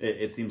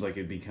 It seems like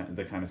it'd be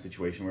the kind of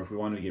situation where if we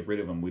wanted to get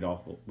rid of him, we'd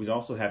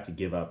also have to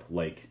give up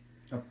like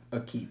a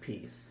key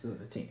piece of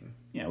the team.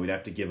 Yeah, we'd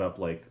have to give up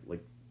like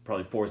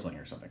probably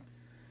Forsling or something.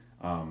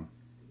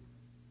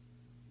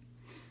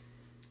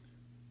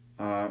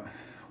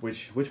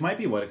 Which might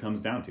be what it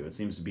comes down to. It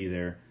seems to be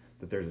that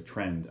there's a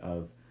trend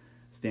of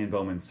Stan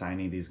Bowman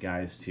signing these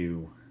guys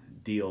to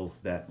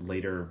deals that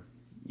later,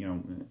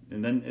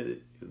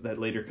 that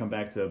later come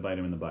back to bite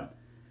him in the butt.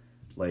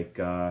 Like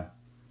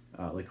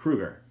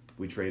Kruger.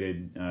 We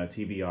traded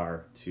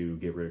TBR to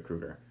get rid of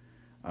Kruger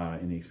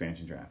in the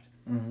expansion draft.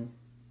 Mm-hmm.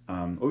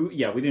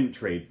 We didn't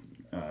trade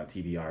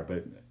TBR,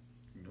 but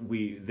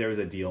there was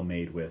a deal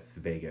made with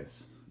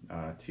Vegas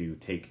to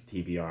take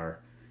TBR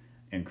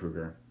and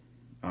Kruger.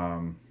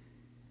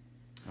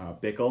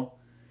 Bickle,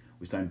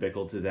 we signed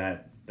Bickle to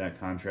that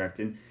contract,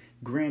 and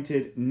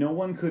granted, no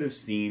one could have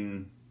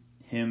seen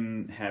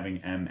him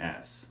having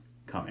MS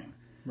coming,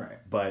 right?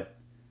 But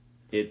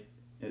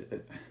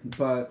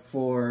but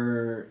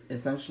for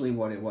essentially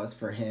what it was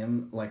for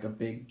him, like a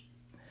big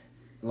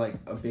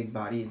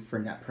body for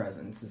net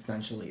presence,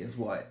 essentially is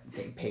what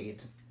they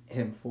paid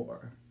him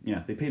for.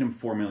 Yeah, they paid him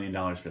 $4 million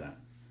for that,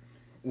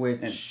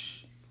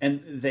 which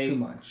and they too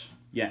much.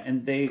 Yeah,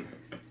 and they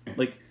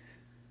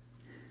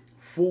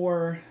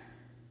for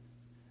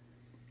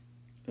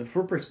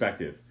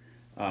perspective,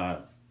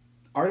 Artem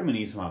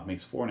Anisimov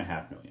makes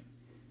 $4.5 million.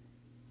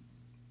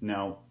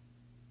 Now,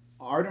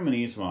 Artem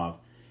Anisimov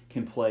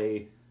can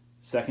play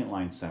second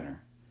line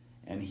center,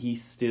 and he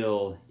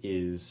still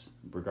is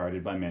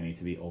regarded by many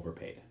to be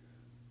overpaid.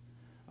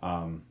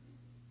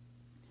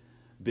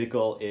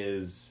 Bickle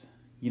is,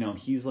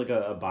 he's like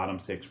a bottom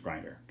six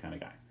grinder kind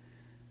of guy.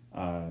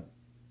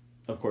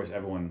 Of course,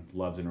 everyone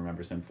loves and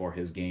remembers him for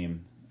his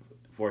game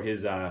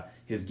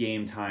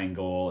tying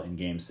goal in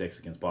Game 6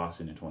 against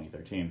Boston in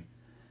 2013,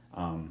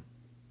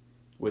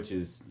 which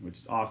is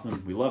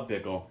awesome. We love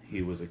Bickle.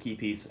 He was a key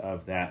piece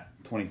of that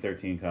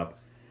 2013 Cup,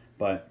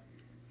 but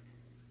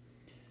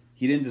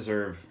he didn't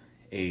deserve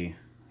a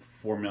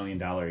 $4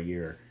 million a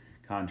year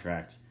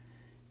contract,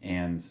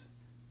 and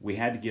we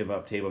had to give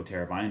up Teuvo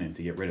Teravainen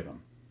to get rid of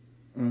him.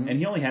 Mm-hmm. And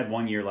he only had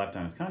 1 year left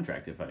on his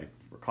contract, if I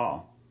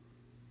recall,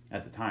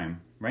 at the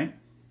time, right?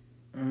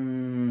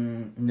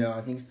 No,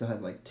 I think he still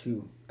had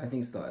two. I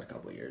think he still had a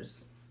couple of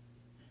years.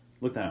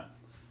 Look that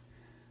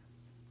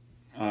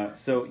up.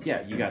 So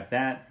yeah, you got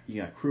that.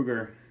 You got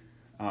Kruger.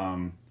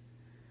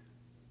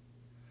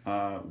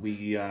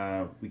 We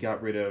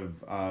got rid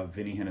of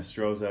Vinny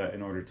Hinostroza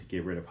in order to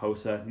get rid of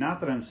Hossa.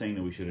 Not that I'm saying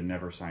that we should have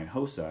never signed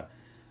Hossa,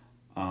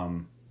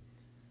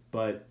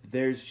 but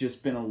there's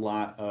just been a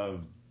lot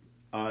of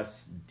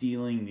us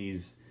dealing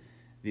these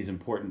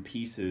important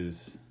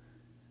pieces.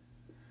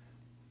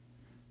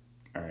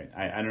 All right,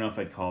 I don't know if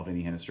I'd call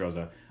Vinny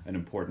Hinostroza an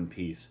important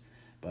piece,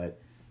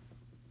 but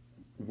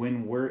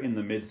when we're in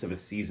the midst of a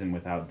season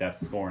without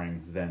depth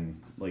scoring,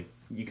 then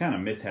you kind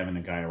of miss having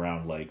a guy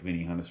around like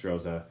Vinny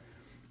Hinostroza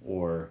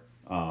or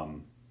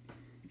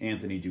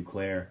Anthony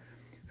Duclair,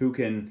 who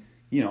can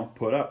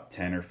put up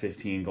 10 or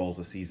 15 goals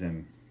a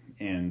season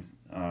and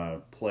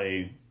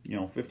play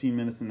 15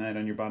 minutes a night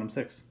on your bottom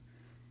six.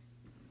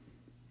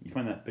 You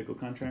find that Bickle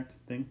contract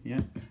thing? Yeah?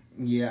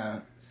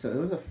 Yeah. So it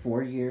was a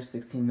 4-year,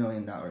 $16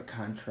 million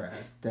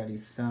contract that he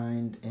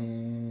signed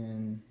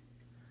in,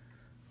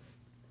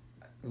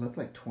 it looked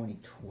like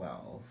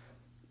 2012.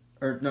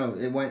 Or no,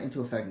 it went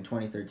into effect in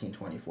 2013,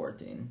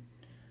 2014.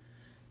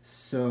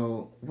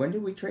 So when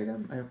did we trade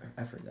him?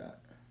 I forgot.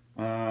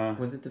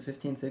 Was it the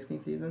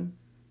 15-16 season?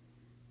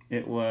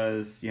 It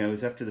was, it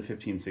was after the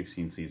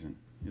 15-16 season.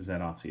 It was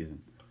that off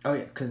season. Oh,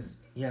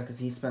 yeah, because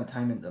he spent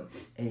time in the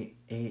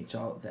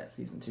AHL that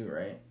season too,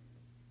 right?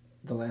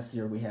 The last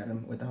year we had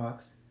him with the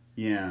Hawks.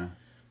 Yeah.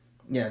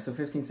 Yeah, so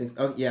 15,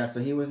 16. Oh, yeah, so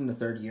he was in the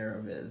third year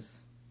of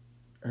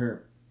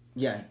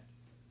yeah.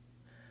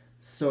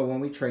 So when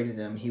we traded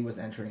him, he was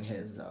entering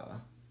his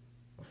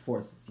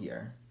fourth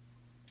year.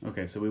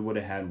 Okay, so we would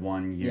have had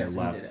 1 year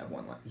left. He did have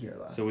 1 year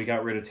left. So we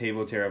got rid of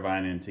Teuvo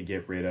Teravainen to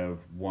get rid of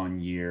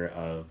 1 year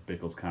of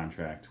Bickell's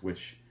contract,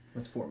 which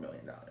was $4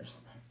 million.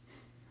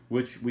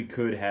 Which we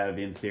could have,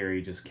 in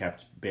theory, just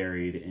kept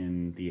buried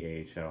in the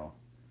AHL.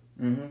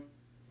 Mm-hmm.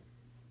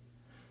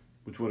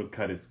 Which would have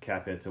cut his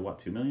cap hit to, what,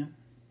 $2 million?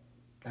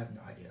 I have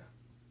no idea.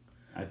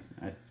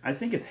 I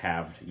think it's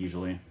halved,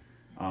 usually.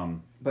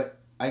 But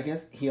I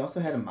guess he also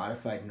had a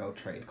modified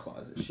no-trade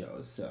clause, it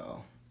shows,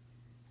 so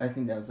I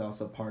think that was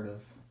also part of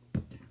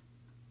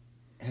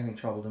having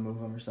trouble to move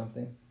him or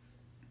something.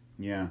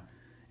 Yeah.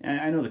 And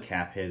I know the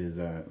cap hit is,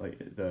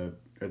 the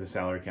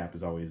salary cap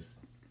is always,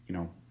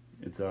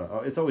 it's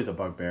always a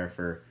bugbear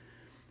for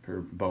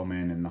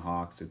Bowman and the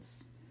Hawks. It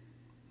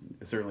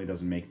certainly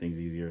doesn't make things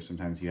easier.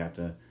 Sometimes you have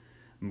to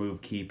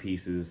move key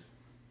pieces,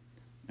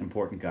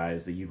 important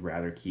guys that you'd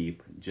rather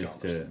keep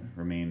just to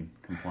remain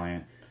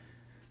compliant.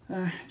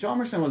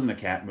 Hjalmarsson wasn't a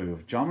cap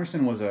move.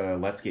 Hjalmarsson was a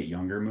let's get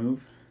younger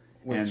move.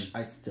 Which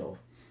I still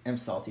am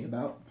salty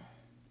about.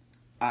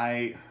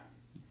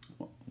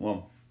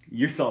 Well,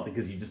 you're salty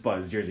because you just bought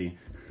his jersey.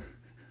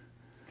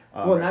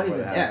 Well, not even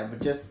that,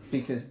 but just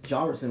because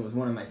Hjalmarsson was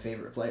one of my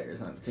favorite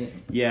players on the team.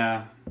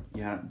 Yeah.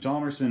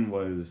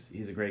 Hjalmarsson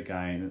he's a great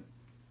guy. And,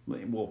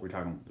 well, we're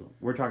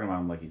talking about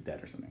him like he's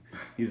dead or something.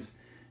 He's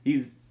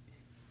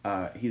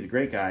a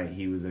great guy.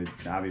 He was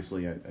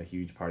obviously a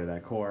huge part of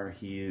that core.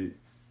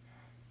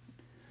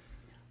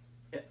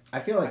 I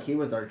feel like he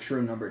was our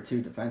true number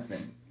 2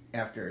 defenseman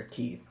after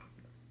Keith.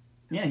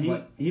 Yeah,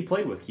 he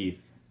played with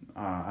Keith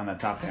on that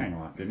top pairing a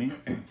lot, didn't he?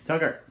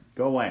 Tucker,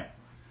 go away.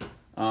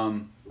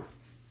 So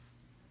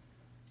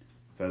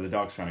the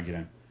dog's trying to get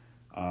in.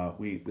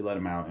 We let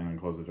him out and then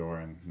closed the door,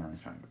 and now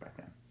he's trying to get back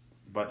in.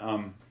 But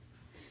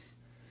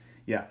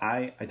yeah,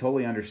 I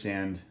totally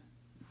understand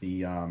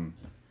the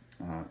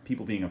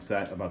people being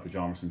upset about the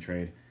Hjalmarsson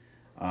trade.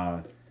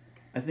 I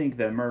think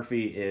that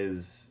Murphy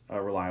is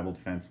a reliable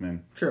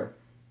defenseman. True.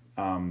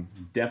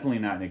 Definitely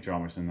not Nick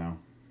Hjalmarsson though.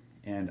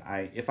 And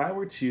if I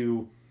were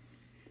to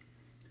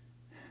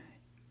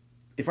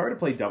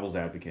play devil's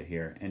advocate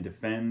here and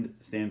defend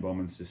Stan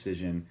Bowman's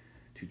decision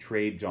to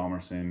trade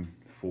Hjalmarsson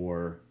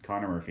for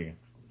Connor Murphy,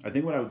 I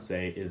think what I would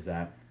say is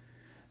that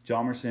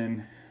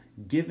Hjalmarsson,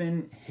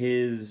 given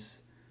his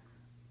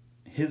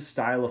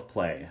style of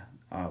play,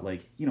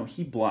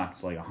 he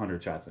blocked like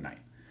 100 shots a night.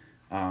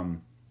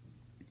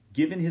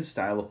 Given his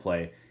style of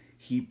play,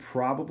 he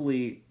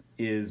probably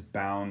is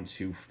bound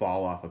to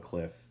fall off a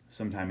cliff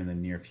sometime in the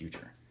near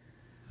future.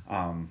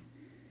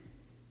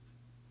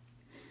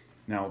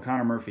 Now,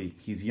 Connor Murphy,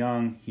 he's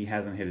young. He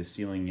hasn't hit his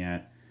ceiling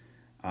yet.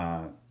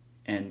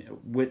 And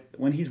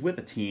when he's with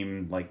a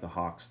team like the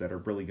Hawks that are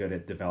really good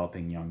at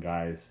developing young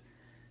guys,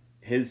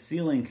 his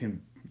ceiling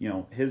can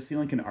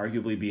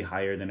arguably be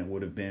higher than it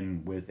would have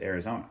been with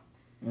Arizona.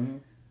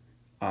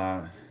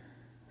 Mm-hmm.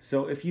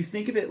 So if you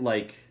think of it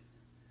like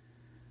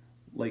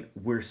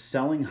we're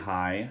selling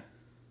high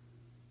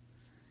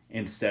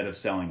instead of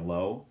selling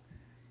low,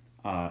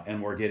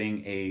 and we're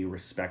getting a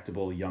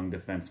respectable young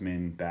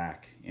defenseman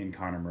back in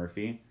Connor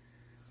Murphy,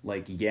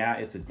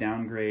 it's a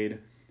downgrade,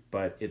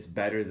 but it's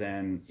better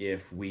than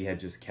if we had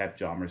just kept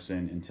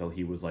Hjalmarsson until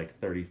he was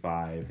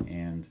 35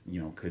 and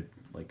could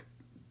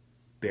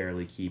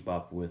barely keep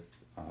up with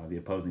the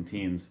opposing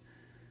teams.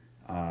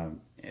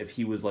 If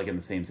he was in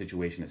the same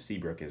situation as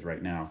Seabrook is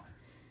right now,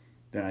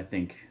 then I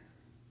think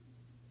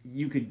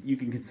you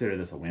can consider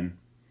this a win.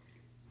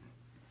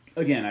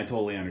 Again, I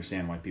totally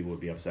understand why people would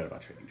be upset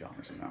about trading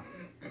Hjalmarsson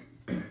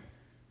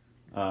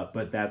now.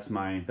 But that's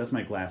my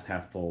glass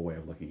half full way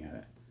of looking at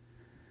it.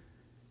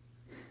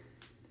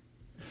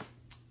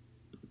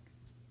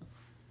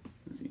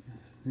 Let's see.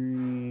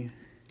 3,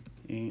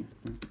 8.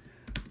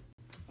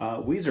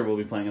 Weezer will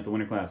be playing at the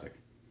Winter Classic.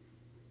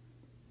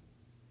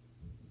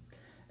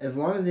 As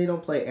long as they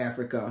don't play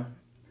Africa,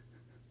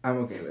 I'm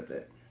okay with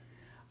it.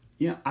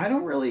 Yeah, I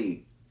don't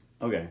really...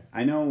 Okay,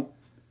 I know.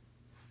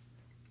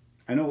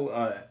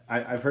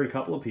 I've heard a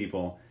couple of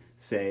people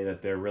say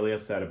that they're really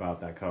upset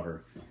about that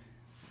cover.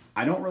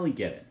 I don't really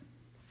get it.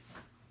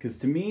 Because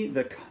to me,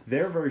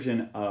 their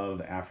version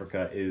of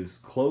Africa is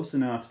close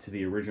enough to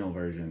the original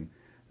version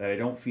that I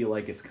don't feel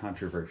like it's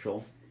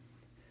controversial.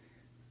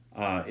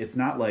 It's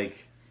not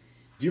like...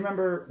 Do you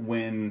remember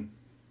when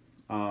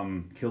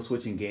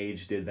Killswitch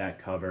Engage did that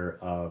cover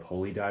of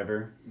Holy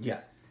Diver?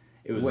 Yes.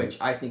 Which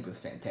I think was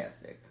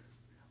fantastic.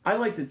 I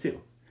liked it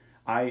too.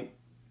 I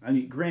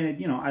mean,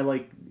 granted, I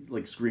like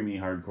screamy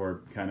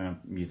hardcore kind of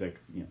music,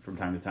 from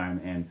time to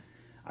time, and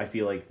I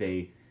feel like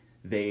they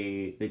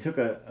took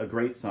a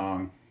great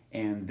song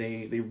and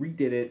they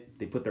redid it.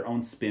 They put their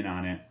own spin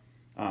on it.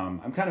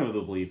 I'm kind of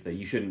the belief that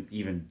you shouldn't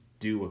even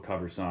do a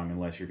cover song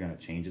unless you're going to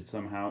change it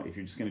somehow. If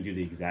you're just going to do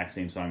the exact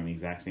same song in the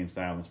exact same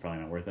style, that's probably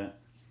not worth it.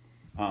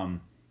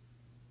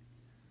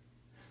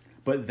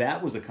 But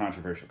that was a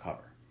controversial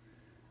cover.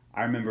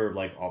 I remember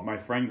like all my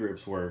friend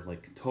groups were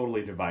like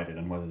totally divided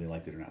on whether they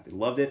liked it or not. They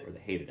loved it or they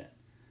hated it.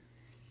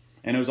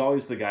 And it was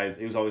always the guys.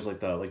 It was always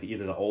like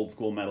either the old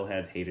school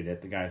metalheads hated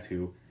it, the guys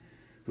who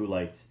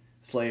liked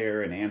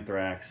Slayer and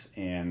Anthrax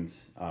and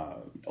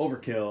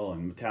Overkill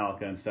and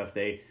Metallica and stuff.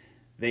 They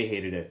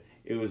hated it.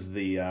 It was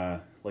the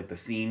like the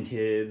scene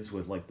kids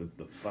with like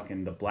the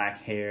fucking the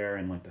black hair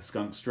and like the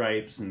skunk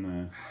stripes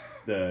and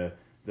the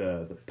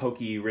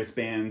pokey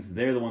wristbands.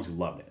 They're the ones who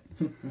loved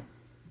it.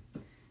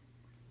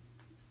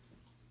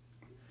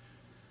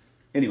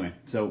 Anyway,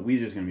 so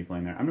Weezer's going to be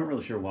playing there. I'm not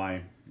really sure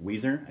why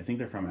Weezer. I think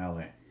they're from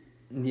LA.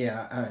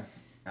 Yeah,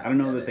 I don't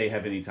know that they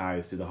have any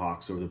ties to the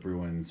Hawks or the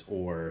Bruins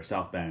or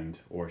South Bend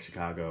or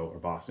Chicago or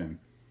Boston,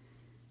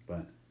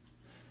 but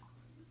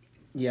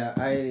yeah,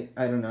 I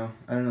don't know.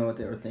 I don't know what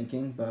they were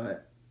thinking,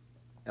 but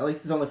at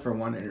least it's only for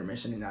one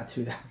intermission and not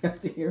two that we have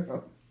to hear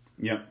from.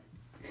 Yep.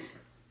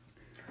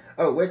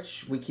 Oh,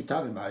 which we keep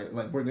talking about it.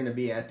 Like we're going to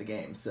be at the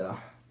game, so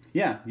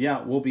yeah,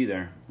 we'll be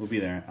there. We'll be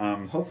there.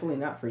 Hopefully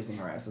not freezing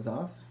our asses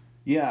off.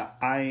 Yeah,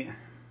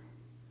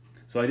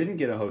 So I didn't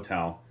get a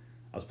hotel.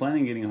 I was planning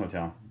on getting a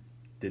hotel.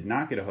 Did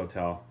not get a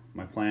hotel.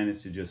 My plan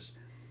is to just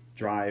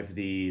drive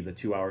the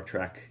 2-hour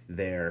trek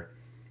there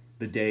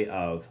the day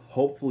of.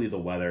 Hopefully the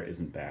weather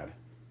isn't bad.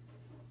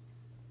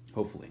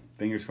 Hopefully.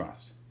 Fingers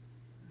crossed.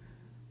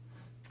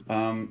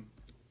 All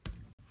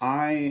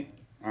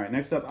right,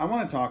 next up, I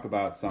want to talk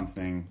about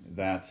something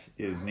that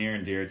is near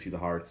and dear to the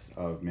hearts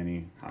of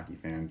many hockey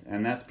fans,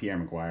 and that's Pierre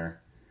McGuire.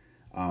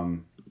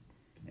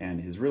 And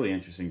his really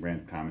interesting brand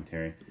of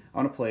commentary. I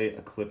want to play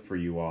a clip for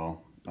you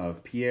all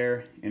of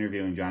Pierre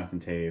interviewing Jonathan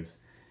Toews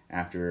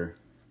after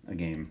a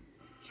game.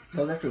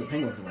 That was after the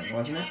Penguins win,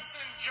 wasn't it?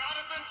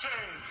 Jonathan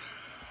Toews.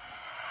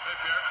 Hey,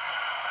 Pierre.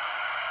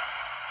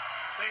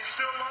 They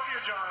still love you,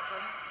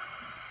 Jonathan.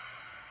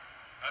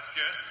 That's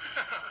good.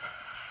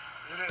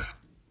 It is.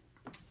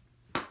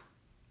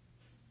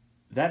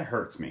 That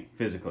hurts me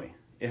physically.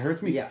 It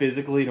hurts me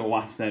physically to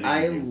watch that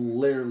interview. I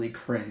literally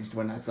cringed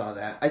when I saw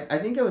that. I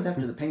think it was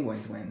after the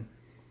Penguins win.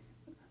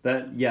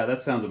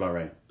 That sounds about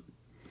right.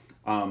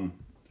 I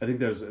think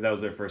that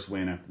was their first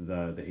win after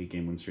the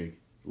 8-game win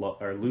streak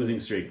or losing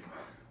streak.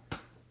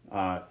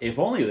 If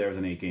only there was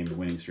an 8-game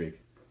winning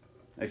streak.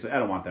 Actually, I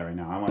don't want that right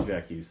now. I want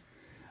Jack Hughes.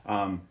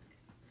 Pierre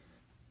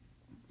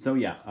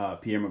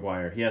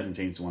McGuire, he hasn't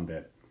changed one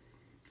bit.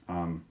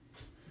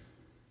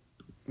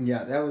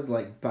 Yeah, that was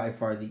like by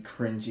far the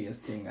cringiest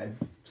thing I've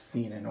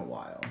seen in a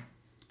while.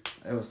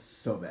 It was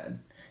so bad.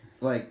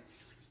 Like,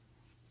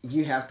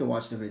 you have to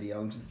watch the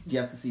video. You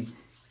have to see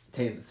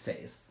Toews'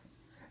 face.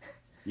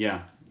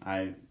 Yeah,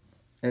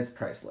 it's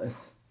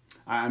priceless.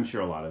 I'm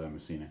sure a lot of them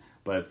have seen it,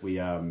 but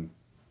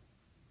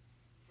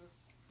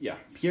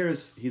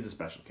he's a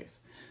special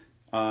case.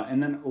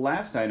 And then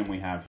last item we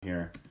have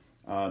here,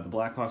 the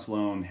Blackhawks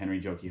loan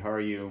Henri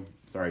Jokiharju.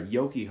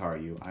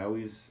 I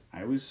always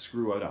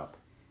screw it up.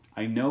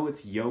 I know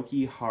it's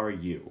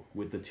Jokiharju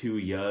with the two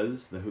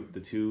yas, the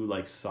two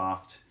like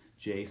soft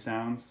J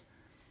sounds,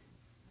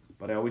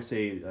 but I always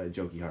say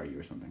Jokiharju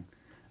or something.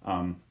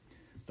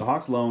 The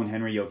Hawks loan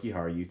Henri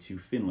Jokiharju to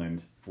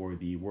Finland for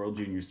the World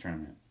Juniors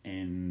tournament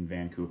in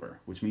Vancouver,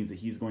 which means that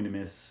he's going to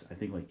miss, I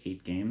think, like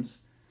 8 games,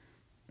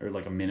 or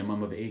like a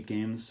minimum of 8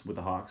 games with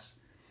the Hawks,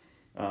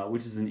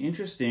 which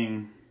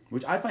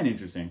I find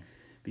interesting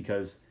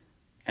because,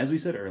 as we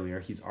said earlier,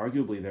 he's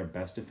arguably their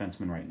best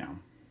defenseman right now,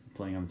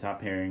 playing on the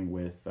top pairing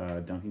with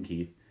Duncan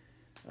Keith.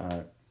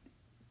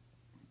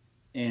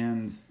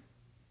 And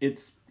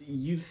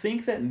you'd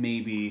think that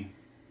maybe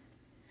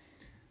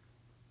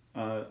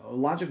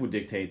logic would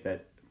dictate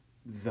that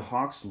the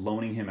Hawks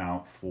loaning him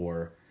out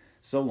for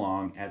so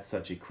long at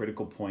such a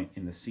critical point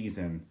in the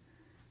season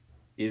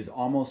is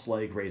almost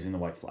like raising the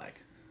white flag.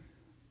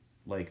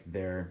 Like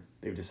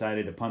they've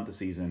decided to punt the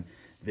season.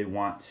 They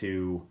want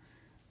to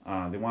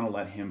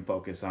let him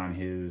focus on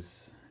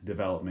his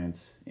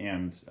development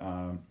and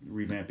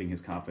revamping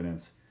his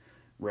confidence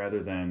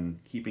rather than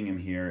keeping him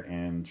here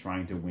and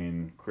trying to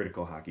win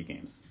critical hockey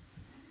games.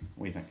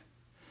 What do you think?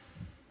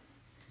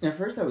 At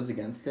first I was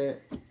against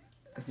it.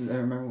 I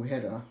remember we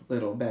had a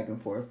little back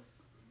and forth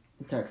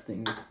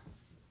texting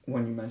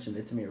when you mentioned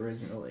it to me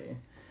originally.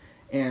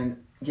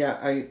 And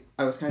yeah,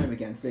 I was kind of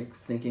against it,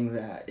 thinking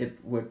that it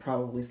would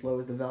probably slow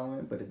his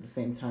development, but at the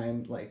same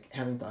time, like,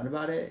 having thought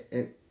about it,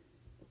 it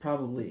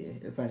probably,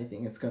 if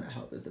anything, it's going to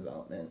help his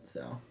development,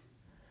 so.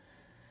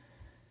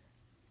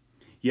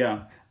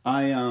 Yeah,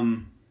 I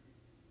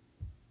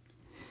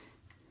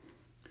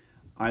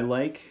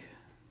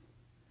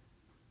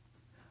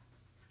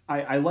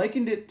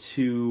likened it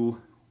to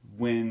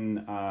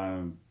when,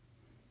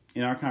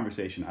 in our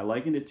conversation, I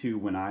likened it to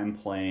when I'm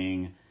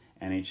playing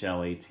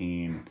NHL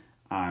 18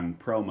 on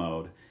pro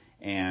mode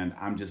and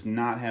I'm just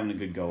not having a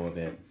good go of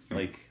it.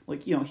 Like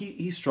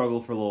he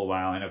struggled for a little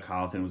while. I know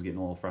Colleton was getting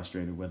a little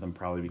frustrated with him,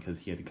 probably because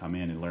he had to come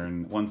in and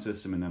learn one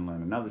system and then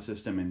learn another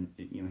system. And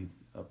he's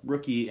a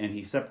rookie, and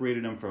he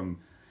separated him from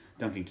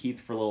Duncan Keith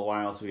for a little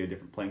while, so he had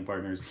different playing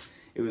partners.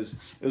 It was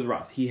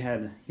rough. He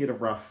had a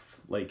rough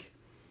like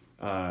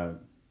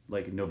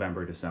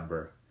November,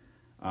 December.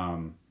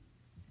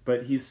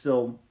 But he's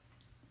still,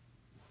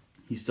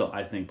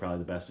 I think, probably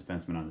the best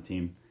defenseman on the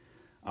team.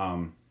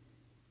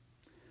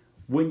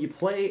 When you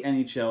play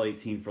NHL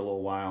 18 for a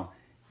little while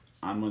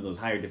on one of those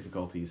higher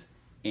difficulties,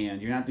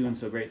 and you're not doing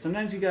so great,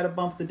 sometimes you got to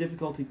bump the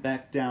difficulty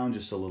back down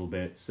just a little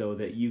bit so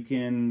that you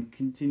can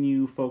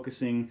continue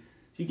focusing.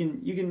 So you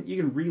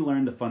can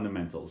relearn the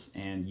fundamentals,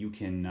 and you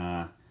can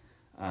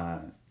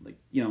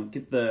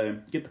get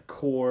the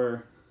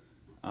core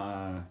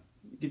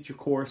get your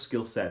core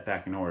skill set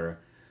back in order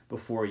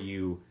before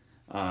you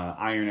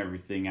iron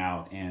everything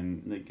out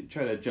and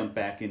try to jump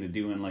back into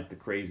doing like the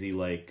crazy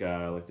like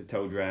the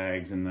toe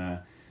drags and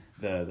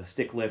the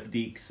stick lift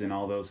dekes and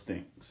all those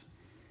things.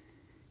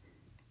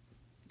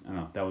 I don't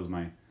know, that was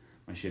my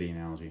shitty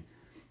analogy.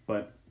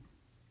 But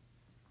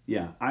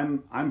yeah,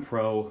 I'm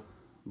pro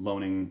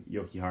loaning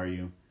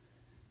Jokiharju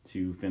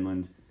to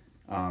Finland.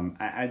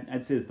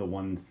 I'd say that the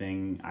one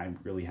thing I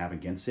really have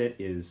against it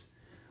is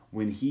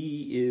when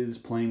he is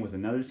playing with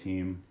another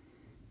team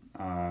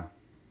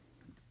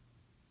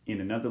in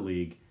another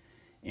league,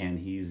 and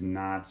he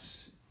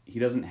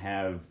doesn't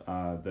have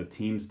the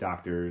team's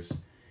doctors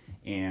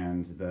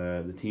and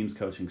the team's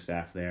coaching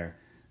staff there,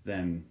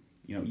 then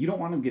you don't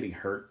want him getting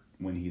hurt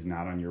when he's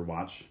not on your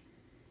watch.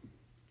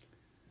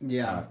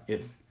 Yeah,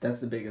 if that's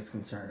the biggest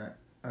concern,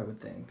 I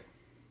would think.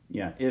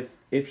 Yeah,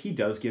 if he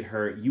does get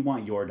hurt, you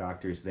want your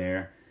doctors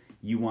there.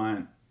 You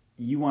want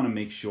to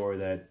make sure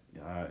that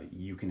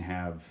you can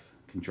have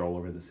control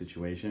over the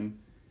situation.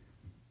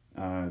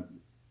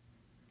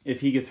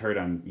 If he gets hurt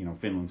on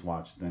Finland's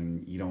watch,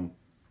 then you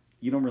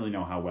don't really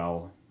know how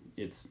well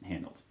it's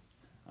handled.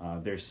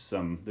 There's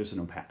some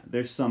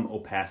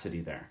opacity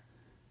there.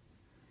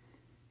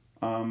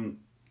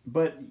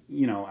 But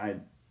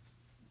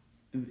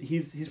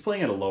he's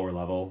playing at a lower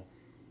level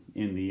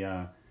in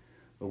the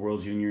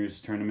World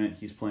Juniors tournament.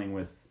 He's playing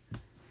with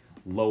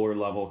lower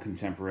level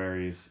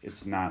contemporaries.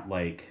 It's not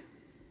like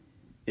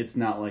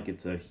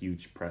it's a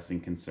huge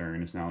pressing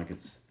concern. It's not like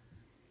it's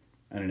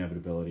an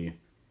inevitability.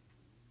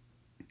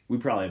 We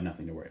probably have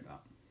nothing to worry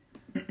about.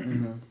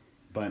 Mm-hmm.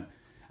 But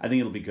I think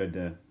it'll be good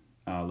to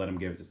let him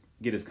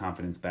get his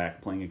confidence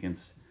back. Playing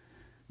against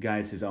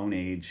guys his own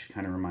age,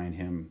 kind of remind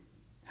him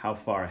how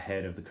far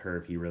ahead of the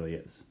curve he really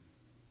is.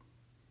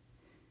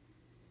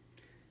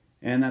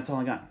 And that's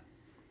all I got.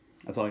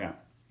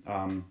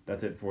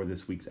 That's it for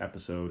this week's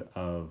episode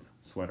of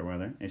Sweater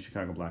Weather, a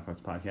Chicago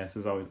Blackhawks podcast.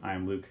 As always, I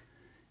am Luke.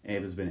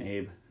 Abe has been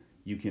Abe.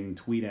 You can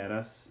tweet at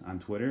us on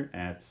Twitter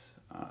at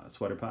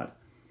SweaterPod.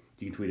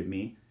 You can tweet at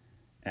me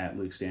at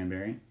Luke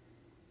Stanberry.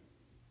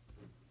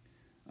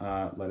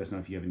 Let us know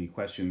if you have any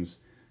questions,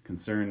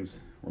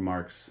 concerns,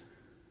 remarks,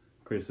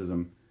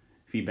 criticism,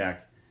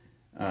 feedback.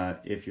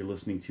 If you're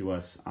listening to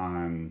us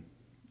on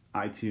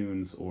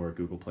iTunes or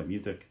Google Play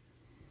Music,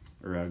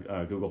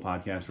 or Google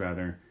Podcast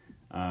rather,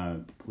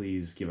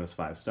 please give us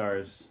 5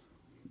 stars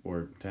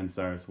or 10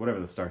 stars, whatever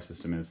the star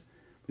system is.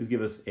 Please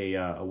give us a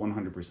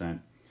 100%.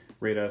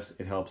 Rate us.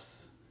 It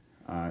helps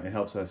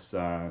us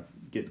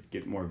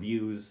get more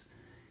views,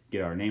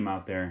 get our name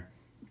out there.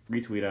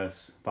 Retweet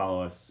us,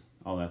 follow us,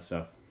 all that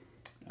stuff.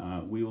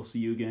 We will see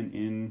you again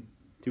in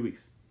 2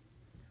 weeks.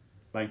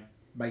 Bye.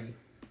 Bye.